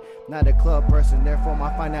great. Not a club person, therefore my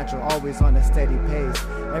financial always on a steady pace.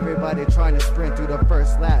 Everybody trying to sprint through the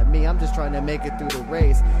first lap, me, I'm just trying to make it through the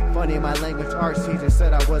race. Funny, my language arts teacher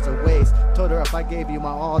said I was a waste. Told her if I gave you my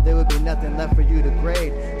all, there would be nothing left for you to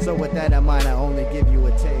grade. So with that in mind, I only give you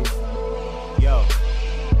a taste. Yo,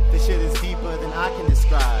 this shit is deeper than I can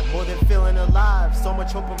describe. More than feeling alive, so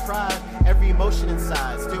much hope and pride. Every emotion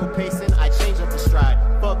inside, still pacing, I change up the stride.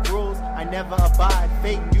 Fuck rules, I never abide.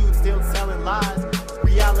 Fake dudes still selling lies.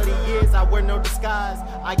 Reality is I wear no disguise.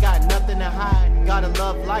 I got nothing to hide. Gotta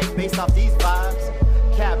love life based off these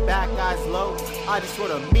vibes. Cap back, eyes low. I just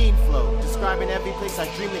sort of mean flow, describing every place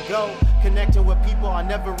I dream to go. Connecting with people I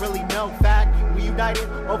never really know. Fact, we united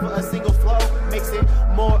over a single flow makes it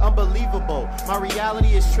more unbelievable. My reality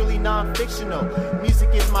is truly non-fictional. Music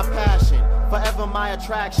is my passion, forever my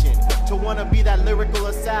attraction. To wanna be that lyrical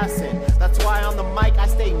assassin. That's why on the mic I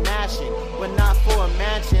stay gnashing. But not for a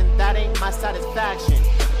mansion, that ain't my satisfaction.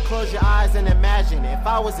 Close your eyes and imagine if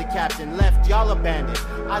I was a captain, left y'all abandoned.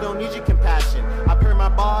 I don't need your compassion. I purr my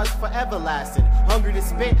bars for everlasting. Hungry to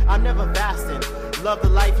spit, I'm never fasting. Love the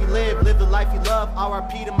life you live the life you love.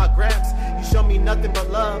 RIP to my gramps. You show me nothing but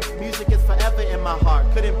love. Music is forever in my heart.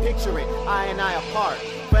 Couldn't picture it, I and I apart.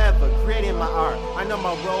 Forever creating my art. I know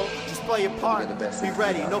my role, just play your part. Be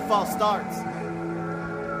ready, no false starts. I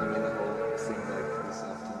mean, the whole thing like this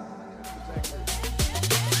afternoon.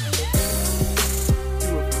 Do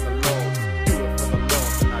it for the Lord, do it for the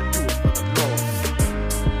Lord, and I do it for the Lord.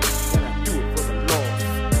 And I do it for the Lord.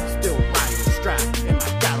 Still riding strap in my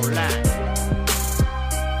Cadillac.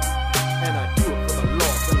 And I do it for the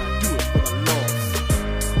Lord, and I do it for the Lord.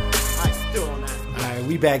 I still on that. Alright,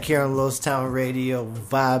 we back here on Los Town Radio,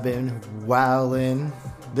 vibing, wildin'.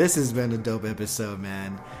 This has been a dope episode,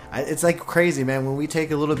 man. It's like crazy, man. When we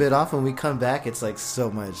take a little bit off and we come back, it's like so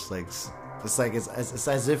much. Like it's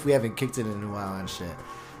as if we haven't kicked it in a while and shit,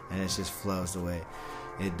 and it just flows the way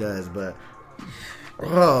it does. But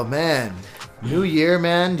oh man, new year,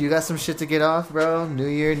 man. You got some shit to get off, bro? New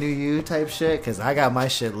year, new you type shit. Cause I got my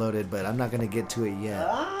shit loaded, but I'm not gonna get to it yet.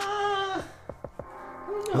 No.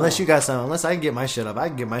 Unless you got some. Unless I can get my shit off, I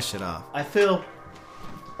can get my shit off. I feel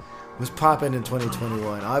Was popping in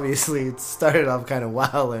 2021. Obviously, it started off kind of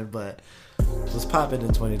wilding, but it was popping in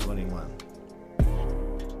 2021.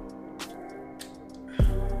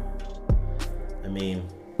 I mean,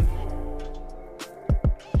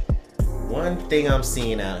 one thing I'm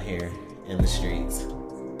seeing out here in the streets,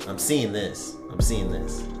 I'm seeing this.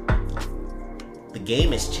 The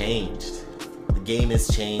game has changed. The game has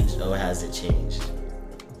changed. Oh, has it changed?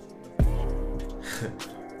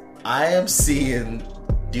 I am seeing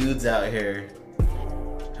dudes out here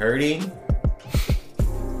hurting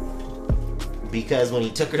because when he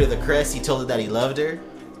took her to the crest, he told her that he loved her.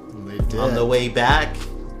 They did. On the way back,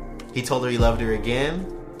 he told her he loved her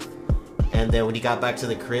again. And then when he got back to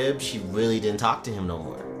the crib, she really didn't talk to him no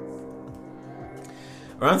more.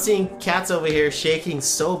 Or I'm seeing cats over here shaking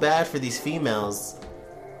so bad for these females.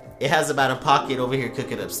 It has about a pocket over here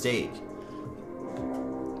cooking up steak.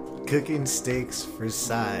 Cooking steaks for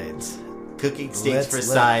sides. Cooking steaks for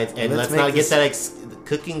sides. And let's make not this- get that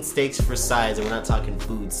cooking steaks for sides, and we're not talking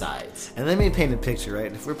food sides. And let me paint a picture,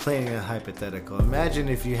 right? If we're playing a hypothetical, imagine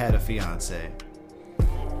if you had a fiance.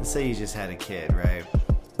 Let's say you just had a kid, right?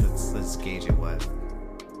 Let's gauge it. What?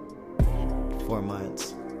 4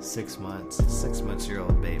 months, 6 months, 6 months year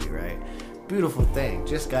old baby, right? Beautiful thing.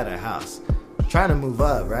 Just got a house. Trying to move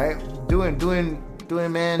up, right? Doing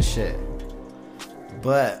man shit.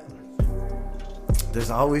 But there's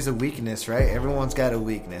always a weakness, right? Everyone's got a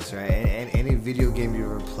weakness, right? And any video game you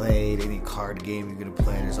ever played, any card game you're gonna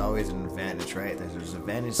play, there's always an advantage, right? There's an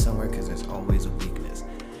advantage somewhere because there's always a weakness.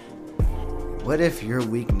 What if your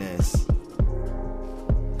weakness,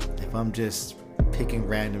 if I'm just picking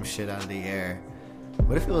random shit out of the air,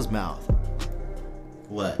 what if it was mouth?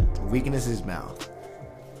 What? Weakness is mouth.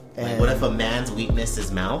 Like, what if a man's weakness is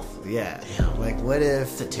mouth? Yeah. Damn. Like, what if...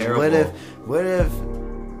 It's a terrible... What if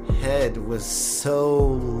head was so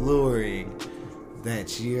luring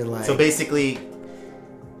that you're like. So basically,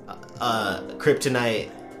 kryptonite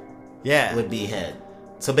yeah, would be head.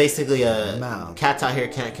 So basically, Mouth. cats out here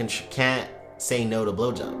can't say no to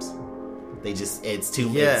blowjobs. They just it's too.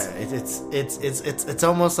 Yeah, it's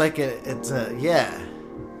almost like it's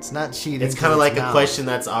not cheating. It's kind of like a mouth. question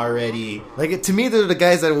that's already Like to me, they're the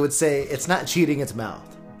guys that would say it's not cheating, it's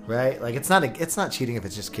mouth, right? Like it's not cheating if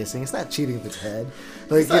it's just kissing. It's not cheating if it's head.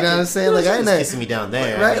 Like you know what I'm saying? Like I ain't kissing me down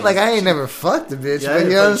there, right? I mean, Like I ain't never fucked a bitch, yeah, but you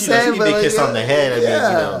know what I'm she saying? be But like, kiss on the head. I mean,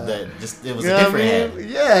 yeah. that just it was You a know different what I mean? head.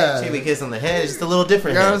 Yeah. She be kiss on the head. It's just a little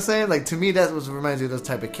different. You know what head. I'm saying? Like to me, that's what reminds me of those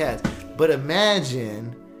type of cats. But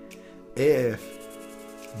imagine if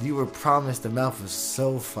you were promised a mouth was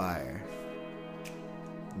so fire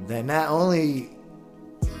that not only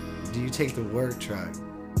do you take the work truck,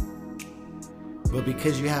 but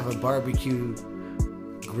because you have a barbecue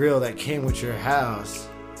grill that came with your house,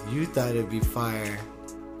 you thought it'd be fire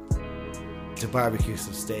to barbecue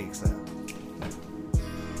some steaks up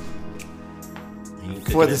And you for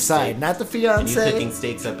cooking the a side, steak. not the And you fiance. cooking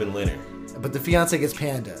steaks up in winter. But the fiance gets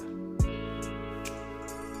panda.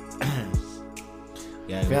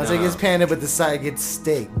 Yeah, Fiance no. gets panda, but the side gets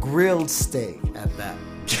steak, grilled steak at that.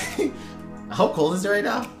 How cold is it right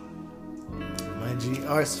now? My G,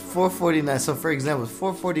 or it's 449. So for example, it's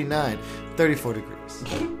 449, 34 degrees.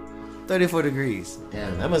 34 degrees.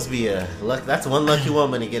 Damn, that must be a luck. That's one lucky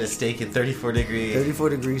woman to get a steak in 34 degrees. 34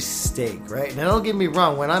 degrees steak, right? Now don't get me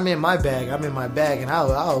wrong. When I'm in my bag, and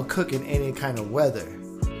I'll cook in any kind of weather.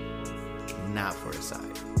 Not for a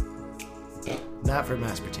side. Not for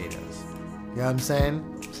mashed potatoes. You know what I'm saying?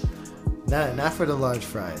 Not for the large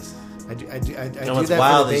fries. I do And what's that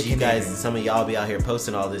wild for the is you guys, Baconator. some of y'all be out here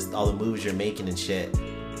posting all the moves you're making and shit,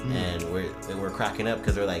 and we're cracking up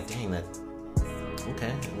because we're like, dang, that okay.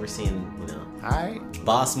 And we're seeing, All right,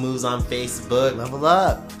 boss moves on Facebook, level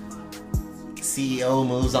up. CEO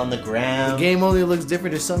moves on the gram. The game only looks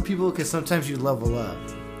different to some people because sometimes you level up.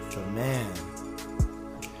 But man,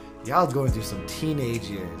 y'all going through some teenage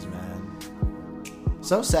years, man.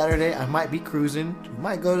 So Saturday, I might be cruising.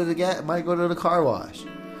 Might go to the car wash.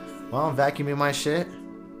 While I'm vacuuming my shit,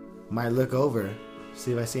 might look over,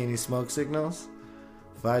 see if I see any smoke signals.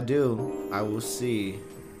 If I do, I will see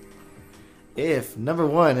if, number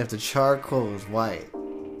one, if the charcoal is white.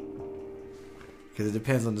 Because it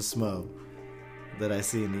depends on the smoke that I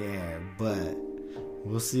see in the air. But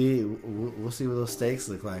we'll see what those steaks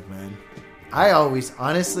look like, man. I always,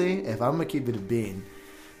 honestly, if I'm going to keep it a bean,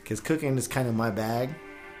 because cooking is kind of my bag.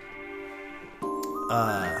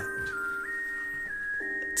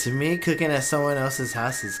 To me, cooking at someone else's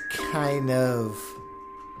house is kind of...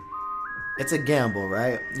 It's a gamble,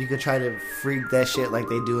 right? You could try to freak that shit like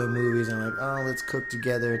they do in movies and like, oh, let's cook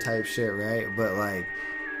together type shit, right? But like,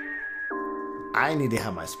 I need to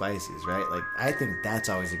have my spices, right? Like, I think that's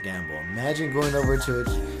always a gamble. Imagine going over to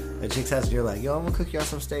a chick's house and you're like, yo, I'm gonna cook y'all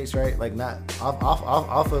some steaks, right? Like, not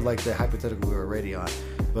off of like the hypothetical we were already on.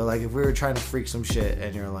 But like, if we were trying to freak some shit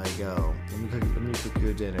and you're like, yo, let me cook you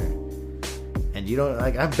a dinner. And you don't,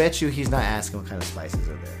 like, I bet you he's not asking what kind of spices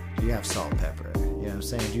are there. Do you have salt, pepper? You know what I'm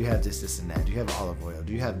saying? Do you have this, and that? Do you have olive oil?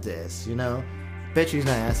 Do you have this? You know? Bet you he's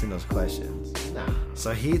not asking those questions. Nah.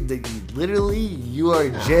 So literally, you're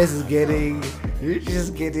just getting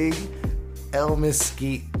El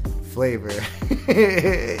Mesquite flavor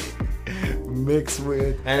mixed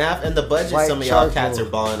with. And the budget White some of y'all charcoal. cats are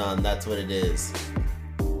balling on, that's what it is.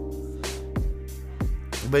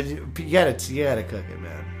 But you gotta cook it,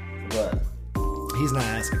 man. But He's not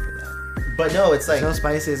asking for that. no, it's like, There's no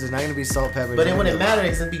spices. There's not gonna be salt, pepper. but it wouldn't matter.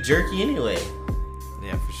 It's gonna be jerky anyway.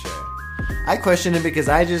 Yeah, for sure. I question it because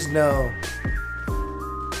I just know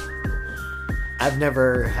I've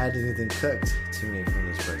never had anything cooked to me from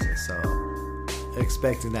this person, so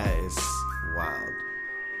expecting that is wild.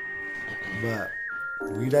 But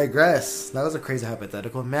we digress. That was a crazy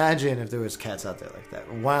hypothetical. Imagine if there was cats out there like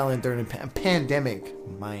that, while during a pandemic,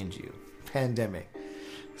 mind you, pandemic.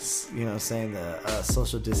 You know, saying the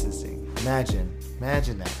social distancing. Imagine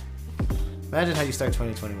that. Imagine how you start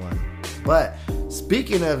 2021. But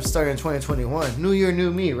speaking of starting 2021, new year,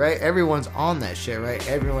 new me, right? Everyone's on that shit, right?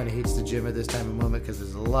 Everyone hates the gym at this time of moment because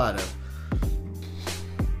there's a lot of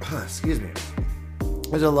excuse me.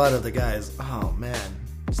 There's a lot of the guys, oh man,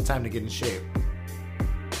 it's time to get in shape.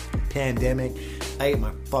 Pandemic, I ate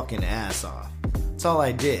my fucking ass off. That's all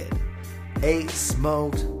I did. Ate,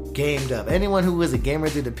 smoked, gamed up. Anyone who was a gamer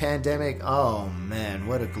through the pandemic, oh man,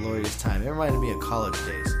 what a glorious time. It reminded me of college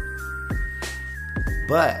days.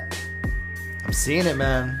 But I'm seeing it,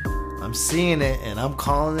 man. I'm seeing it and I'm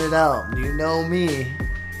calling it out. You know me.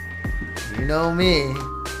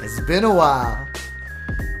 It's been a while.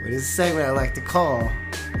 But But it's a segment I like to call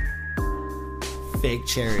Fake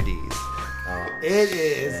Charities. It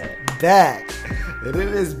is back. And it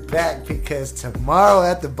is back because tomorrow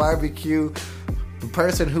at the barbecue, the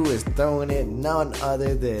person who is throwing it, none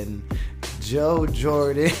other than Joe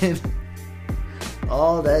Jordan,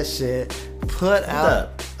 all that shit, put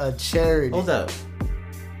out a charity. Hold up.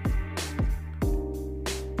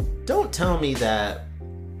 Don't tell me that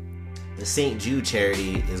the St. Jude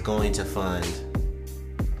charity is going to fund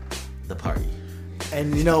the party.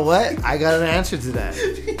 And you know what? I got an answer to that.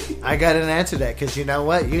 Because you know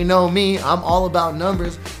what? You know me. I'm all about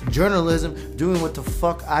numbers, journalism, doing what the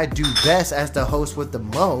fuck I do best as the host with the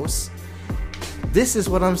most. This is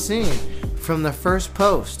what I'm seeing from the first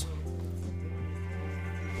post.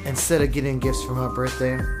 Instead of getting gifts for my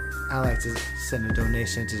birthday, I like to send a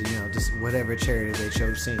donation to, just whatever charity they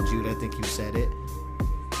chose. St. Jude, I think you said it.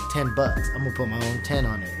 $10. I'm going to put my own 10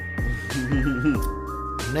 on it.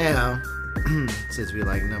 Now, since we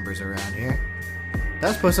like numbers around here,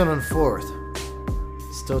 that's posted on the 4th.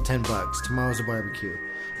 Still $10. Tomorrow's a barbecue.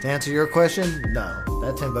 To answer your question, no,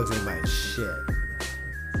 that $10 ain't buying shit.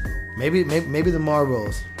 Maybe the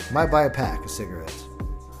Marlboros. Might buy a pack of cigarettes.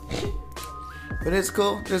 But it's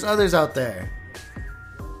cool. There's others out there.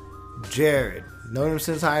 Jared, known him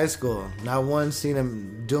since high school. Not once seen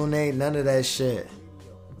him donate none of that shit.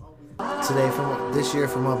 This year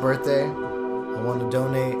for my birthday, I want to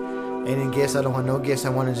donate any gifts. I don't want no gifts. I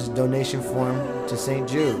want just donation form to St.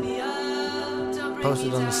 Jude.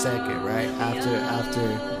 Posted on the 2nd, right?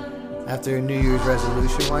 After a New Year's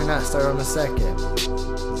resolution. Why not start on the 2nd?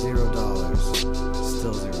 $0.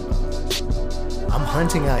 Still $0. I'm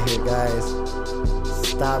hunting out here, guys.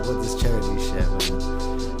 Stop with this charity shit,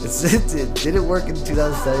 man. Did it work in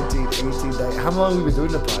 2017, 18, 19? How long have we been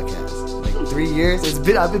doing the podcast? Like 3 years?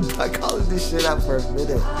 I've been calling this shit out for a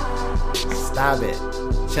minute. Stop it.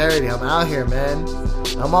 Charity, I'm out here, man.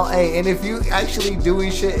 And if you actually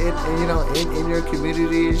doing shit in your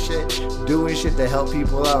community and shit, doing shit to help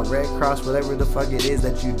people out, Red Cross, whatever the fuck it is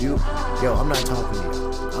that you do, yo, I'm not talking to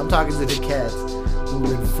you. I'm talking to the cats who've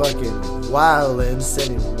been fucking wildin',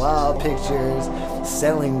 sending wild pictures,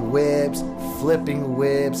 selling whips, flipping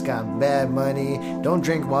whips, got bad money, don't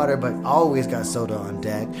drink water, but always got soda on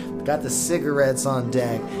deck, got the cigarettes on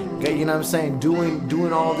deck, got, you know what I'm saying,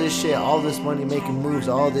 doing all this shit, all this money, making moves,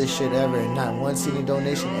 all this shit ever, and not one single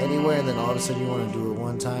donation anywhere, and then all of a sudden you want to do it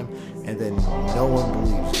one time, and then no one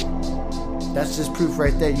believes you. That's just proof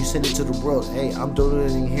right there. You send it to the world. Hey, I'm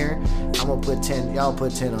donating here. I'm going to put 10. Y'all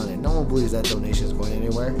put 10 on it. No one believes that donation is going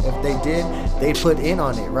anywhere. If they did, they put in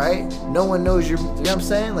on it, right? No one knows you know what I'm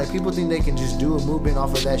saying? Like, people think they can just do a movement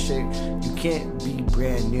off of that shit. You can't be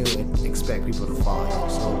brand new and expect people to follow you.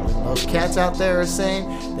 So when those cats out there are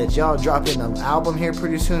saying that y'all dropping an album here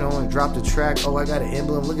pretty soon, I only dropped a track. Oh, I got an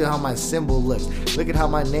emblem. Look at how my symbol looks. Look at how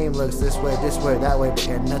my name looks this way, that way, but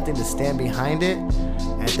got nothing to stand behind it.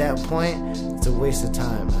 At that point, it's a waste of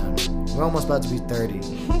time, man. We're almost about to be 30.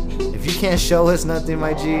 If you can't show us nothing,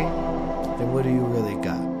 my G, then what do you really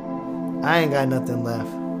got? I ain't got nothing left.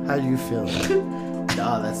 How do you feel?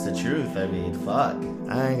 No, that's the truth. I mean, fuck.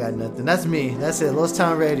 I ain't got nothing. That's me. That's it. Lost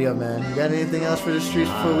Town Radio, man. You got anything else for the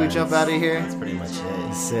streets before we jump out of here? That's pretty much it.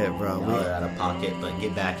 That's it, bro. Y'all are out of pocket, but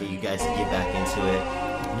you guys can get back into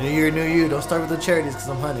it. New year, new you. Don't start with the charities because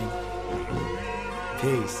I'm hunting.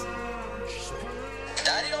 Peace.